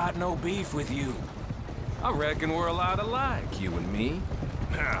 but I got no beef with you. I reckon we're a lot alike, you and me.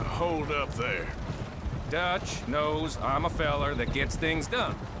 Now, hold up there. Dutch knows I'm a feller that gets things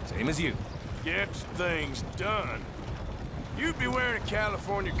done, same as you. Gets things done? You'd be wearing a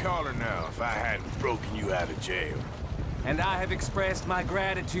California collar now if I hadn't broken you out of jail. And I have expressed my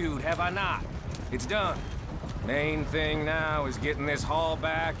gratitude, have I not? It's done. Main thing now is getting this haul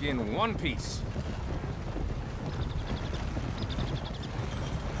back in one piece.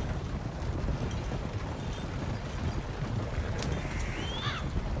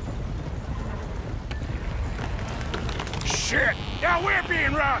 Shit! Now we're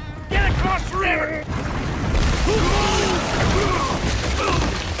being robbed! Get across the river!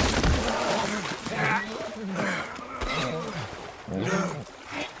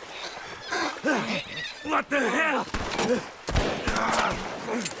 What the hell?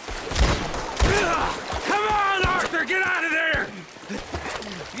 Come on, Arthur! Get out of there!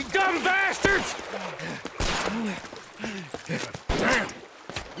 You dumb bastards! Damn!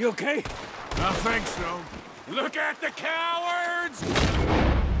 You okay? I think so. Look at the cowards!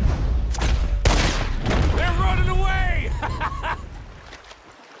 They're running away!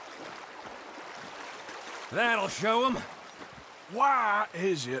 That'll show them. Why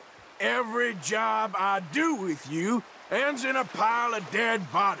is it every job I do with you ends in a pile of dead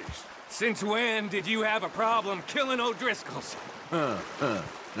bodies? Since when did you have a problem killing O'Driscolls?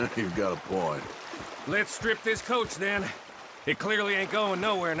 You've got a point. Let's strip this coach then. It clearly ain't going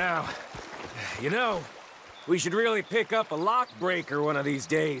nowhere now. You know, we should really pick up a lock breaker one of these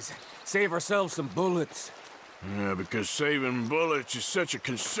days. Save ourselves some bullets. Yeah, because saving bullets is such a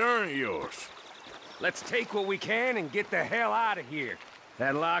concern of yours. Let's take what we can and get the hell out of here.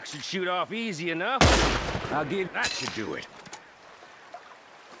 That lock should shoot off easy enough. That should do it.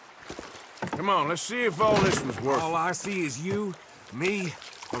 Come on, let's see if all this was worth it. All I see is you, me,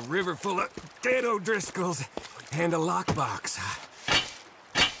 a river full of dead O'Driscolls, and a lockbox.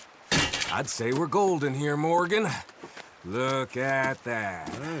 I'd say we're golden here, Morgan. Look at that.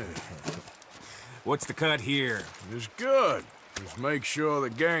 What's the cut here? It's good. Just make sure the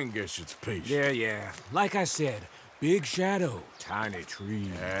gang gets its piece. Yeah. Like I said, big shadow, tiny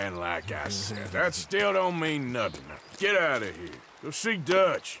tree. And like I said, that still don't mean nothing. Now, get out of here. Go see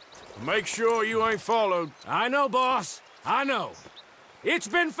Dutch. Make sure you ain't followed. I know, boss. I know. It's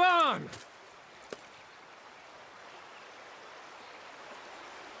been fun.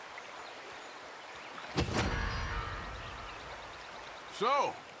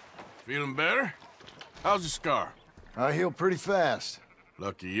 So, feeling better? How's the scar? I heal pretty fast.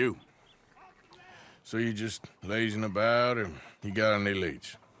 Lucky you. So you just lazing about, or you got any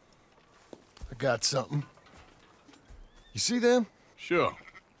leads? I got something. You see them? Sure.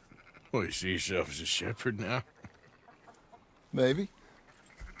 Well, you see yourself as a shepherd now? Maybe.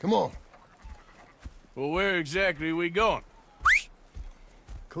 Come on. Well, where exactly are we going?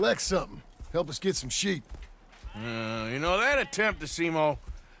 Collect something. Help us get some sheep. You know, that attempt to seem all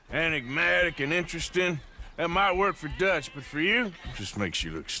enigmatic and interesting, that might work for Dutch, but for you, it just makes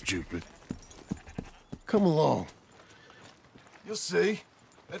you look stupid. Come along. You'll see.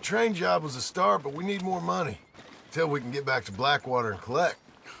 That train job was a start, but we need more money. Till we can get back to Blackwater and collect.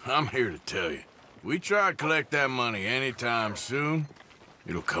 I'm here to tell you. We try to collect that money anytime soon,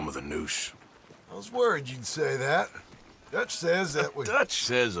 it'll come with a noose. I was worried you'd say that. Dutch says that we... Dutch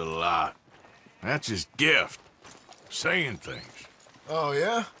says a lot. That's his gift. Saying things. Oh,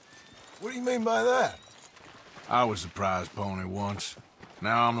 yeah? What do you mean by that? I was the prize pony once.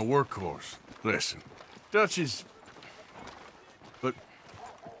 Now I'm the workhorse. Listen, Dutch is... But,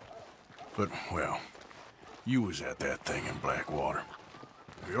 well, you was at that thing in Blackwater.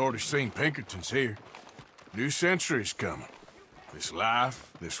 We already seen Pinkertons here. New century's coming. This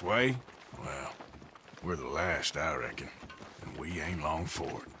life, this way, well, we're the last, I reckon. And we ain't long for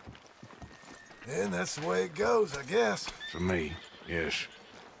it. And that's the way it goes, I guess. For me, yes.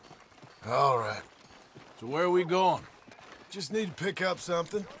 All right. So where are we going? Just need to pick up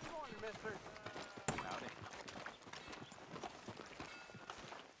something.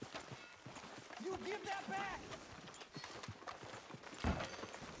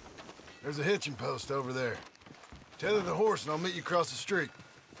 There's a hitching post over there. Tether the horse and I'll meet you across the street.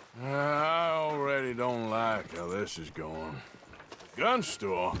 I already don't like how this is going. Gun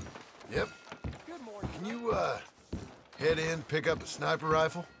store? Yep. Can you, head in, pick up a sniper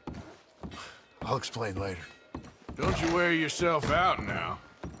rifle? I'll explain later. Don't you wear yourself out now.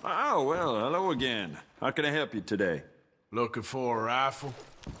 Oh, well, hello again. How can I help you today? Looking for a rifle?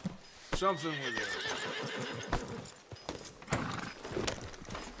 Something with it.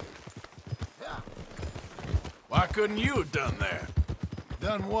 Why couldn't you have done that?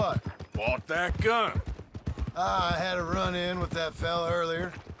 Done what? Bought that gun. I had a run-in with that fella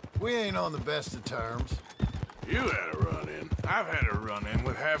earlier. We ain't on the best of terms. You had a run-in. I've had a run-in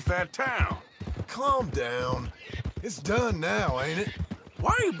with half that town. Calm down. It's done now, ain't it?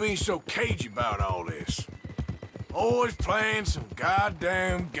 Why are you being so cagey about all this? Always playing some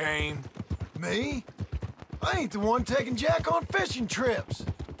goddamn game. Me? I ain't the one taking Jack on fishing trips.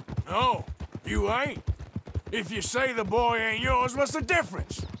 No, you ain't. If you say the boy ain't yours, what's the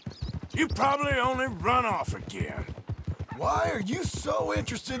difference? You probably only run off again. Why are you so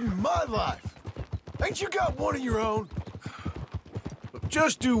interested in my life? Ain't you got one of your own? Look,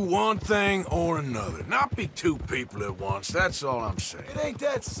 just do one thing or another. Not be two people at once, that's all I'm saying. It ain't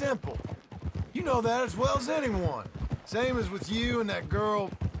that simple. You know that as well as anyone. Same as with you and that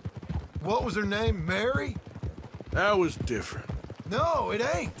girl... What was her name? Mary? That was different. No, it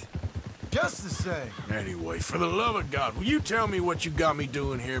ain't. Just the same. Anyway, for the love of God, will you tell me what you got me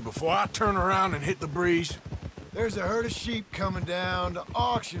doing here before I turn around and hit the breeze? There's a herd of sheep coming down to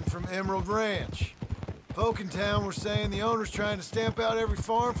auction from Emerald Ranch. Folk in town were saying the owner's trying to stamp out every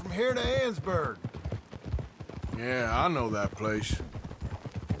farm from here to Ansburg. Yeah, I know that place.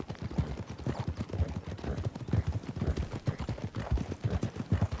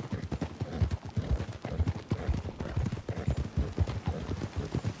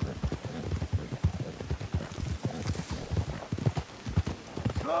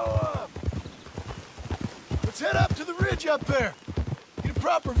 Let's head up to the ridge up there. Get a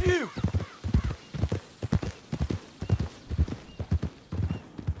proper view.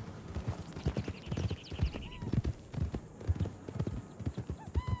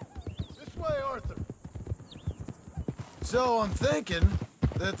 This way, Arthur. So I'm thinking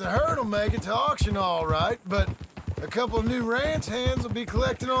that the herd will make it to auction all right, but a couple of new ranch hands will be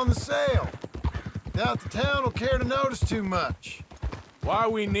collecting on the sale. Doubt the town will care to notice too much. Why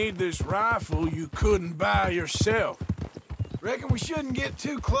we need this rifle you couldn't buy yourself? Reckon we shouldn't get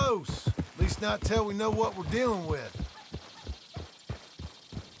too close. At least not till we know what we're dealing with.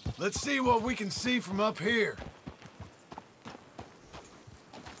 Let's see what we can see from up here.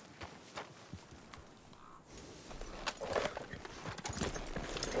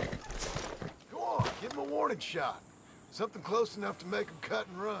 Go on, give him a warning shot. Something close enough to make him cut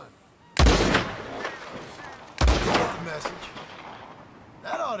and run. Get the message.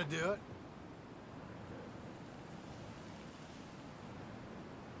 That ought to do it.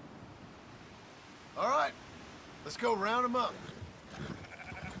 All right, let's go round them up.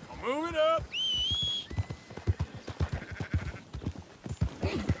 Move it up.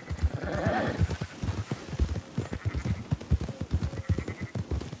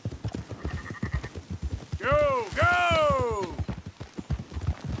 Go, go!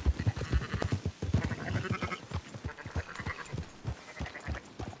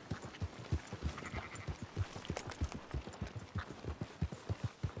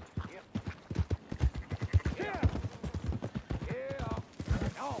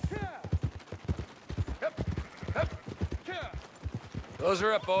 Those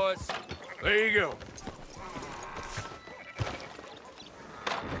are up, boys. There you go.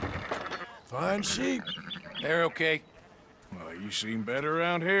 Fine sheep. They're okay. Well, you seen better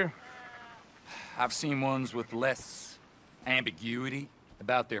around here? I've seen ones with less ambiguity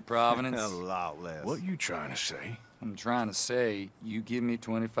about their provenance. A lot less. What you trying to say? I'm trying to say, you give me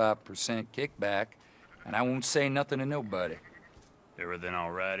 25% kickback, and I won't say nothing to nobody. Everything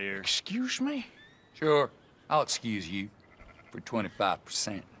all right here? Excuse me? Sure, I'll excuse you for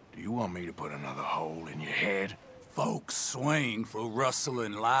 25%. Do you want me to put another hole in your head? Folks swing for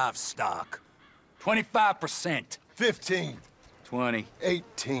rustling livestock. 25%. 15. 20.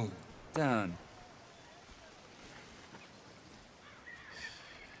 18. Done.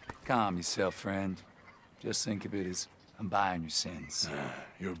 Calm yourself, friend. Just think of it as I'm buying your sins.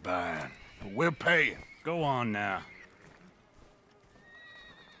 You're buying, but we're paying. Go on now.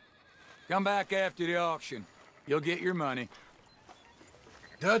 Come back after the auction. You'll get your money.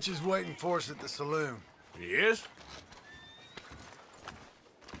 Dutch is waiting for us at the saloon. He is?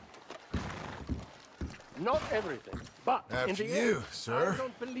 Not everything, but in After the you, end, sir. I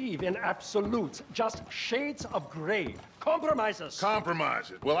don't believe in absolutes, just shades of gray. Compromises.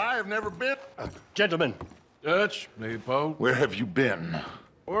 Compromises. Well, I have never been... Gentlemen. Dutch, Leopold. Where have you been?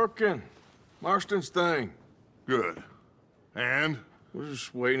 Working. Marston's thing. Good. And? We're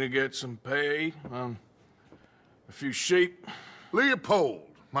just waiting to get some pay on a few sheep. Leopold,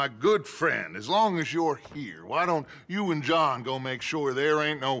 my good friend, as long as you're here, why don't you and John go make sure there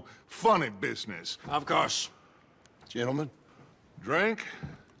ain't no funny business? Of course. Gentlemen. Drink?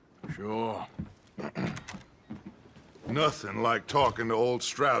 Sure. Nothing like talking to old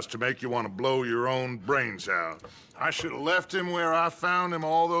Strauss to make you want to blow your own brains out. I should have left him where I found him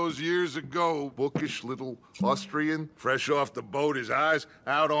all those years ago. Bookish little Austrian, fresh off the boat, his eyes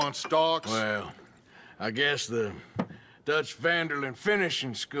out on stalks. Well, I guess the Dutch Vanderlyn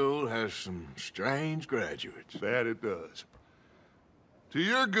Finishing School has some strange graduates. That it does. To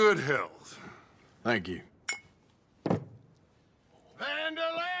your good health. Thank you.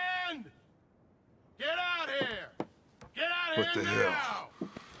 Vanderlyn! Get out here! Get out What here the now! hell?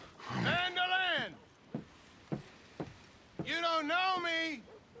 Vanderlyn! You don't know me,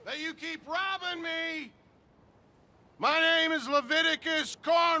 but you keep robbing me! My name is Leviticus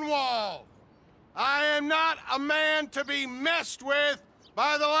Cornwall. I am not a man to be messed with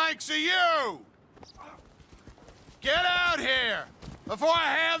by the likes of you! Get out here before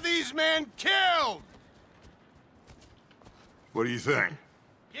I have these men killed! What do you think?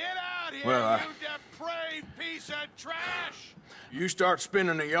 Get out here, Well, you depraved piece of trash! You start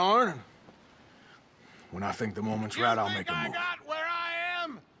spinning the yarn. When I think the moment's right, I'll make a I move. got where I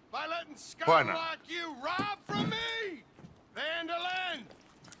am by letting Why scum not? like you rob from me! Vanderlyn,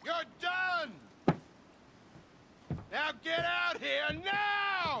 you're done! Now get out here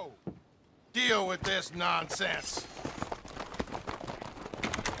now! Deal with this nonsense.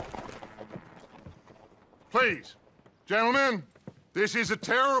 Please, gentlemen, this is a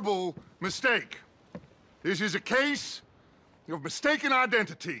terrible mistake. This is a case of mistaken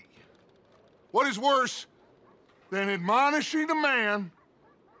identity. What is worse, than admonishing a man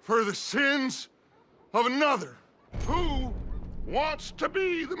for the sins of another who wants to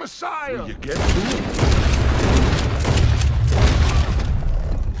be the Messiah. Will you get to it?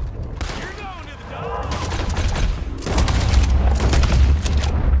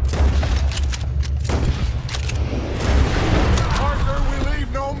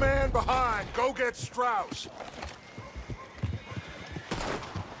 Behind. Go get Strauss.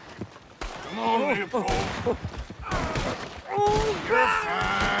 Come on, Leopold. Oh, you're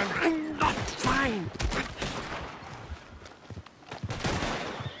fine. I'm not fine.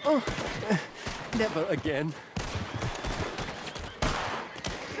 Oh, never again.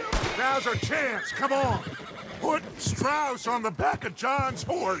 Now's our chance. Come on. Put Strauss on the back of John's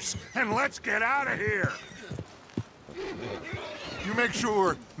horse, and let's get out of here. You make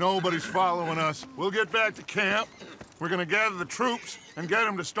sure nobody's following us. We'll get back to camp. We're gonna gather the troops and get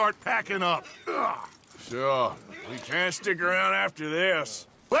them to start packing up. Ugh. Sure. We can't stick around after this.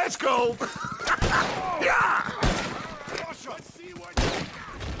 Let's go! Yeah! Let's see what...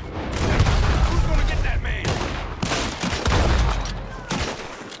 Who's gonna get that man?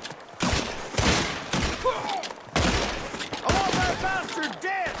 I want that bastard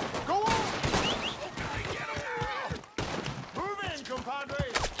dead! Go on! Compadre.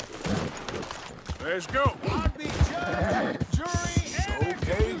 Let's go. I'll be judge, jury, and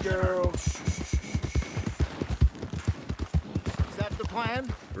okay, girl. Is that the plan?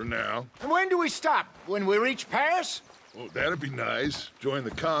 For now. And when do we stop? When we reach Paris? Oh, that'd be nice. Join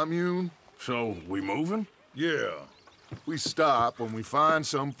the commune. So, we moving? Yeah. We stop when we find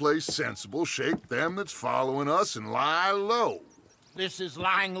someplace sensible, shake them that's following us, and lie low. This is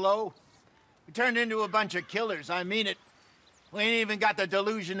lying low? We turned into a bunch of killers, I mean it. We ain't even got the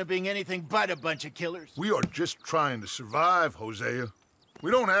delusion of being anything but a bunch of killers. We are just trying to survive, Hosea.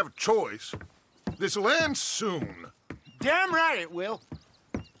 We don't have a choice. This'll end soon. Damn right it will.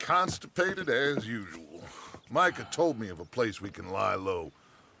 Constipated as usual. Micah told me of a place we can lie low.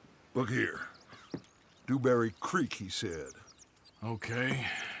 Look here. Dewberry Creek, he said. Okay.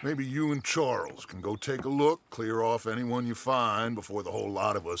 Maybe you and Charles can go take a look, clear off anyone you find before the whole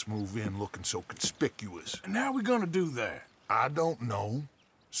lot of us move in looking so conspicuous. And how we gonna do that? I don't know.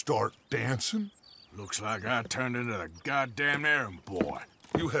 Start dancing? Looks like I turned into the goddamn errand boy.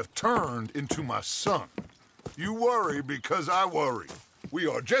 You have turned into my son. You worry because I worry. We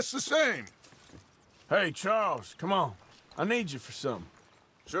are just the same. Hey, Charles, come on. I need you for something.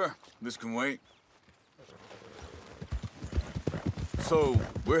 Sure, this can wait. So,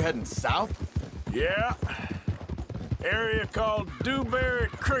 we're heading south? Yeah. Area called Dewberry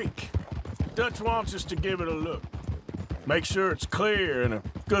Creek. Dutch wants us to give it a look. Make sure it's clear and a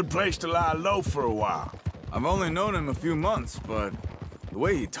good place to lie low for a while. I've only known him a few months, but the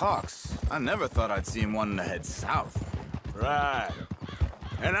way he talks, I never thought I'd see him wanting to head south. Right.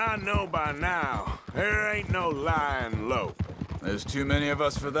 And I know by now, there ain't no lying low. There's too many of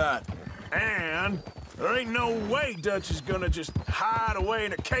us for that. And there ain't no way Dutch is gonna just hide away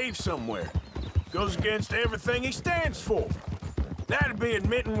in a cave somewhere. Goes against everything he stands for. That'd be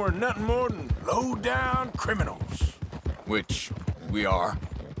admitting we're nothing more than low-down criminals. Which we are.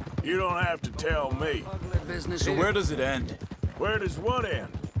 You don't have to tell me. So where does it end? Where does what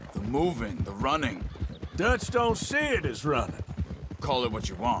end? The moving, the running. Dutch don't see it as running. Call it what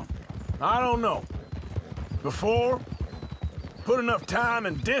you want. I don't know. Before, put enough time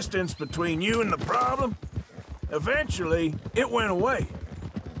and distance between you and the problem, eventually it went away.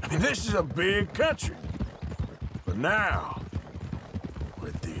 I mean, this is a big country. But now,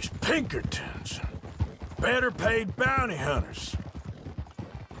 with these Pinkertons and better paid bounty hunters,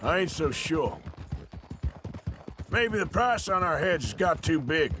 I ain't so sure. Maybe the price on our heads has got too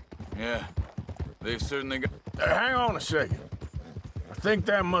big. Yeah, they've certainly got... Hang on a second. I think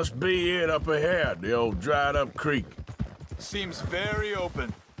that must be it up ahead, the old dried-up creek. Seems very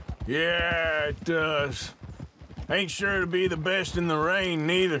open. Yeah, it does. Ain't sure to be the best in the rain,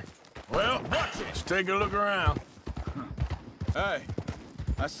 neither. Well, let's take a look around. Hey,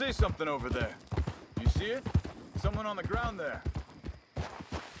 I see something over there. You see it? Someone on the ground there.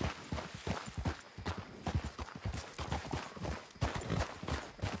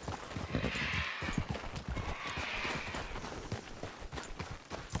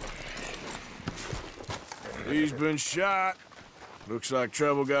 He's been shot. Looks like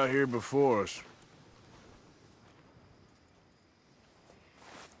trouble got here before us.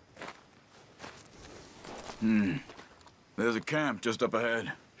 There's a camp just up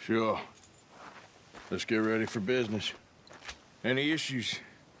ahead. Sure. Let's get ready for business. Any issues,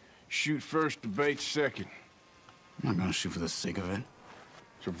 shoot first, debate second. I'm not gonna shoot for the sake of it.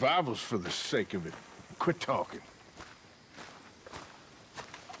 Survival's for the sake of it. Quit talking.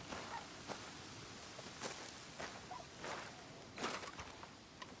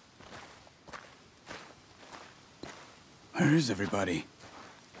 Where is everybody?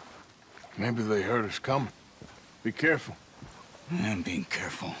 Maybe they heard us coming. Be careful. I'm being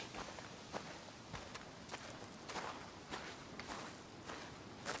careful.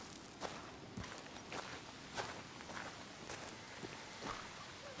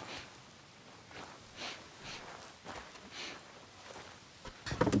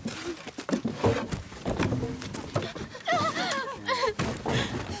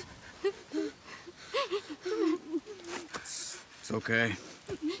 It's okay.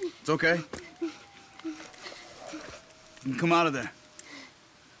 It's okay. You can come out of there.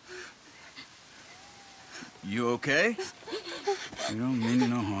 You okay? You don't mean you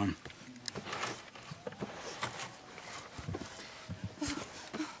no harm.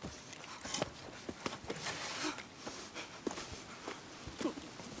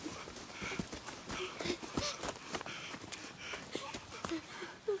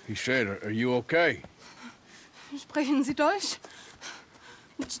 He said, are you okay? Sprechen Sie Deutsch?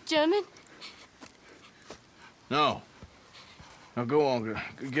 German? No. Now go on,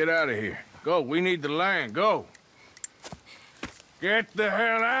 get out of here. Go, we need the land, go. Get the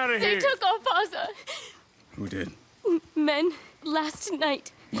hell out of They here. took our father. Who did? Men, last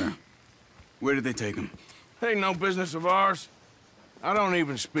night. Where? Where did they take him? Ain't no business of ours. I don't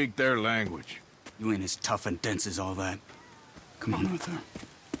even speak their language. You ain't as tough and dense as all that. Come on, Arthur.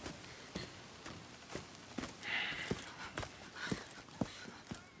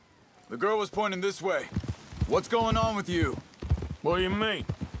 The girl was pointing this way. What's going on with you? What do you mean?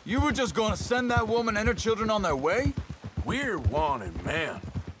 You were just gonna send that woman and her children on their way? We're wanted men.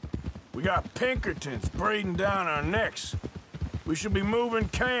 We got Pinkertons breathing down our necks. We should be moving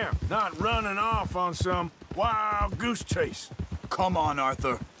camp, not running off on some wild goose chase. Come on,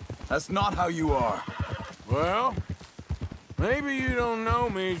 Arthur. That's not how you are. Well, maybe you don't know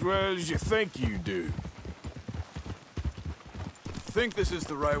me as well as you think you do. Think this is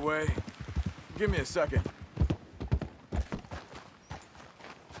the right way? Give me a second.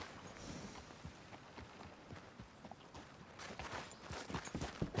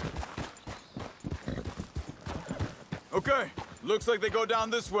 Okay, looks like they go down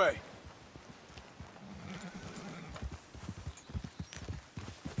this way.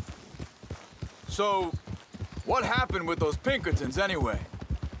 So, what happened with those Pinkertons anyway?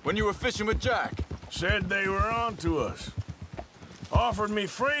 When you were fishing with Jack? Said they were on to us. Offered me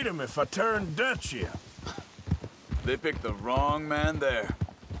freedom if I turned Dutch here. They picked the wrong man there.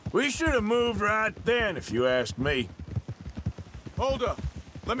 We should have moved right then, if you ask me. Hold up.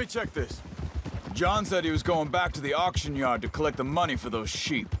 Let me check this. John said he was going back to the auction yard to collect the money for those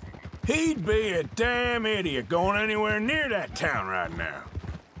sheep. He'd be a damn idiot going anywhere near that town right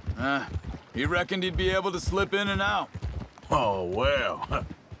now. He reckoned he'd be able to slip in and out. Oh, well.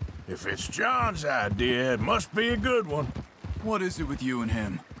 If it's John's idea, it must be a good one. What is it with you and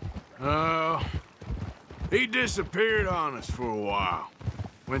him? He disappeared on us for a while.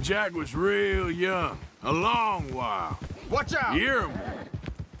 When Jack was real young. A long while. Watch out! You hear him?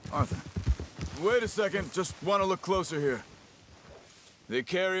 Arthur, wait a second. Just want to look closer here. They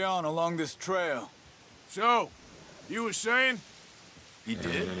carry on along this trail. So, you was saying? He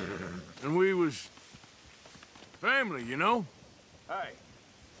did? And we was... family, you know? Hey,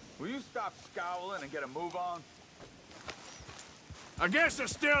 will you stop scowling and get a move on? I guess I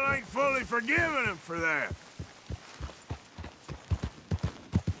still ain't fully forgiven him for that.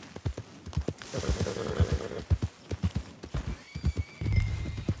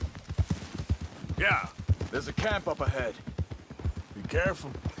 Yeah. There's a camp up ahead. Be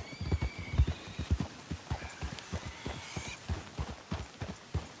careful.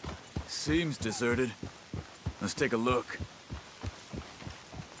 Seems deserted. Let's take a look.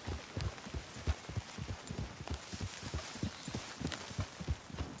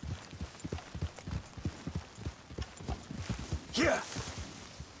 Yeah.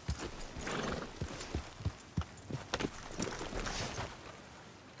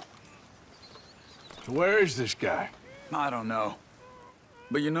 So where is this guy? I don't know.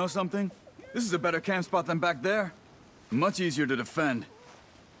 But you know something? This is a better camp spot than back there. Much easier to defend.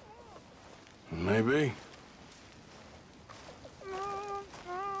 Maybe.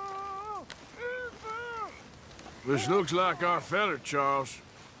 This looks like our fella, Charles.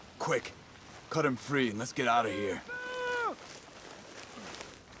 Quick, cut him free and let's get out of here.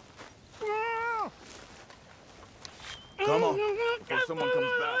 Come on, before someone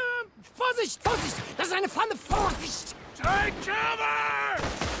comes back. Vorsicht, Vorsicht! Das ist eine Pfanne! Vorsicht! Take cover!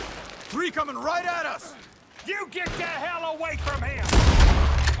 3 coming right at us! You get the hell away from here!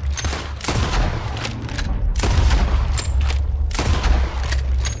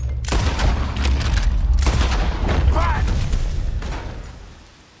 Fire!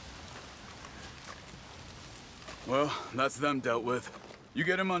 Well, that's them dealt with. You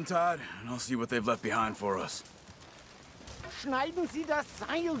get them untied, and I'll see what they've left behind for us. Schneiden Sie das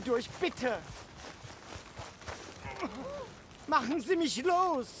Seil durch, bitte. Machen Sie mich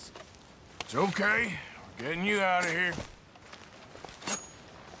los. It's okay. We're getting you out of here.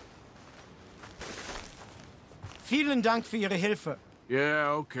 Vielen Dank für Ihre Hilfe.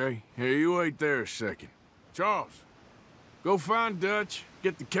 Yeah, okay. Here, you wait there a second. Charles, go find Dutch,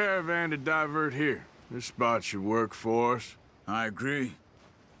 get the caravan to divert here. This spot should work for us. I agree.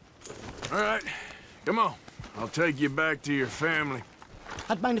 All right, come on. I'll take you back to your family.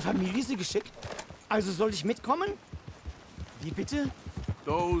 Hat meine Familie Sie geschickt? Also soll ich mitkommen? Wie bitte?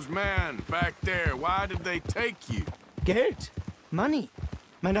 Those men back there, why did they take you? Geld. Money.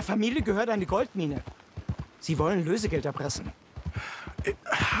 Meiner Familie gehört eine Goldmine. Sie wollen Lösegeld erpressen.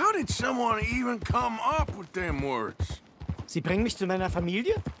 How did someone even come up with them words? Sie bringen mich zu meiner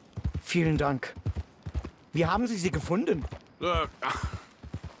Familie? Vielen Dank. Wie haben Sie sie gefunden? Look,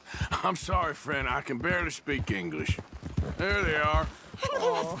 I'm sorry, friend. I can barely speak English. There they are.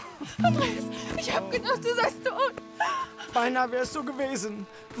 Andreas! Andreas! Ich hab gedacht, du seist tot! Beinahe wär's so gewesen.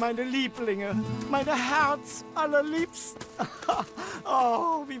 Meine Lieblinge. Meine Herz allerliebsten.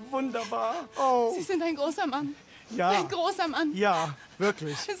 Oh, wie wunderbar. Oh. Sie sind ein großer Mann. Ja. Ein großer Mann. Ja,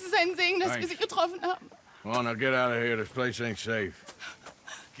 wirklich. Es ist ein Segen, dass wir Sie getroffen haben. Come on, now get out of here. This place ain't safe.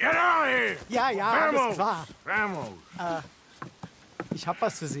 Get out of here! Ja, ja, alles klar. Vamos! Ich hab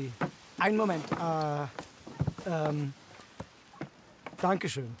was für Sie. Einen Moment.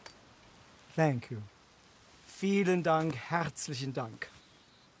 Dankeschön. Thank you. Vielen Dank, herzlichen Dank.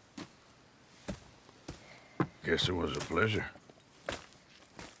 Guess it was a pleasure.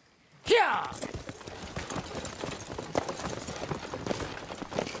 Ja!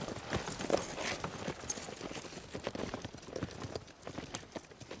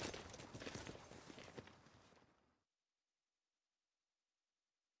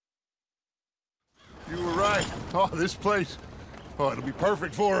 You were right. Oh, this place. Oh, it'll be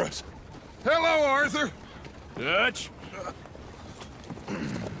perfect for us. Hello, Arthur. Dutch.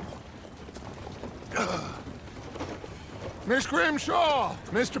 Miss Grimshaw,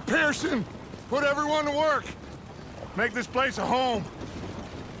 Mr. Pearson, put everyone to work. Make this place a home.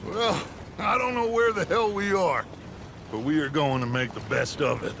 Well, I don't know where the hell we are, but we are going to make the best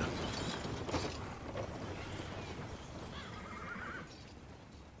of it.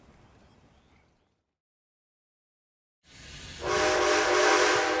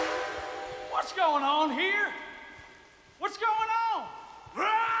 What's going on here? What's going on?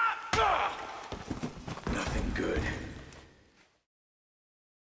 Nothing good.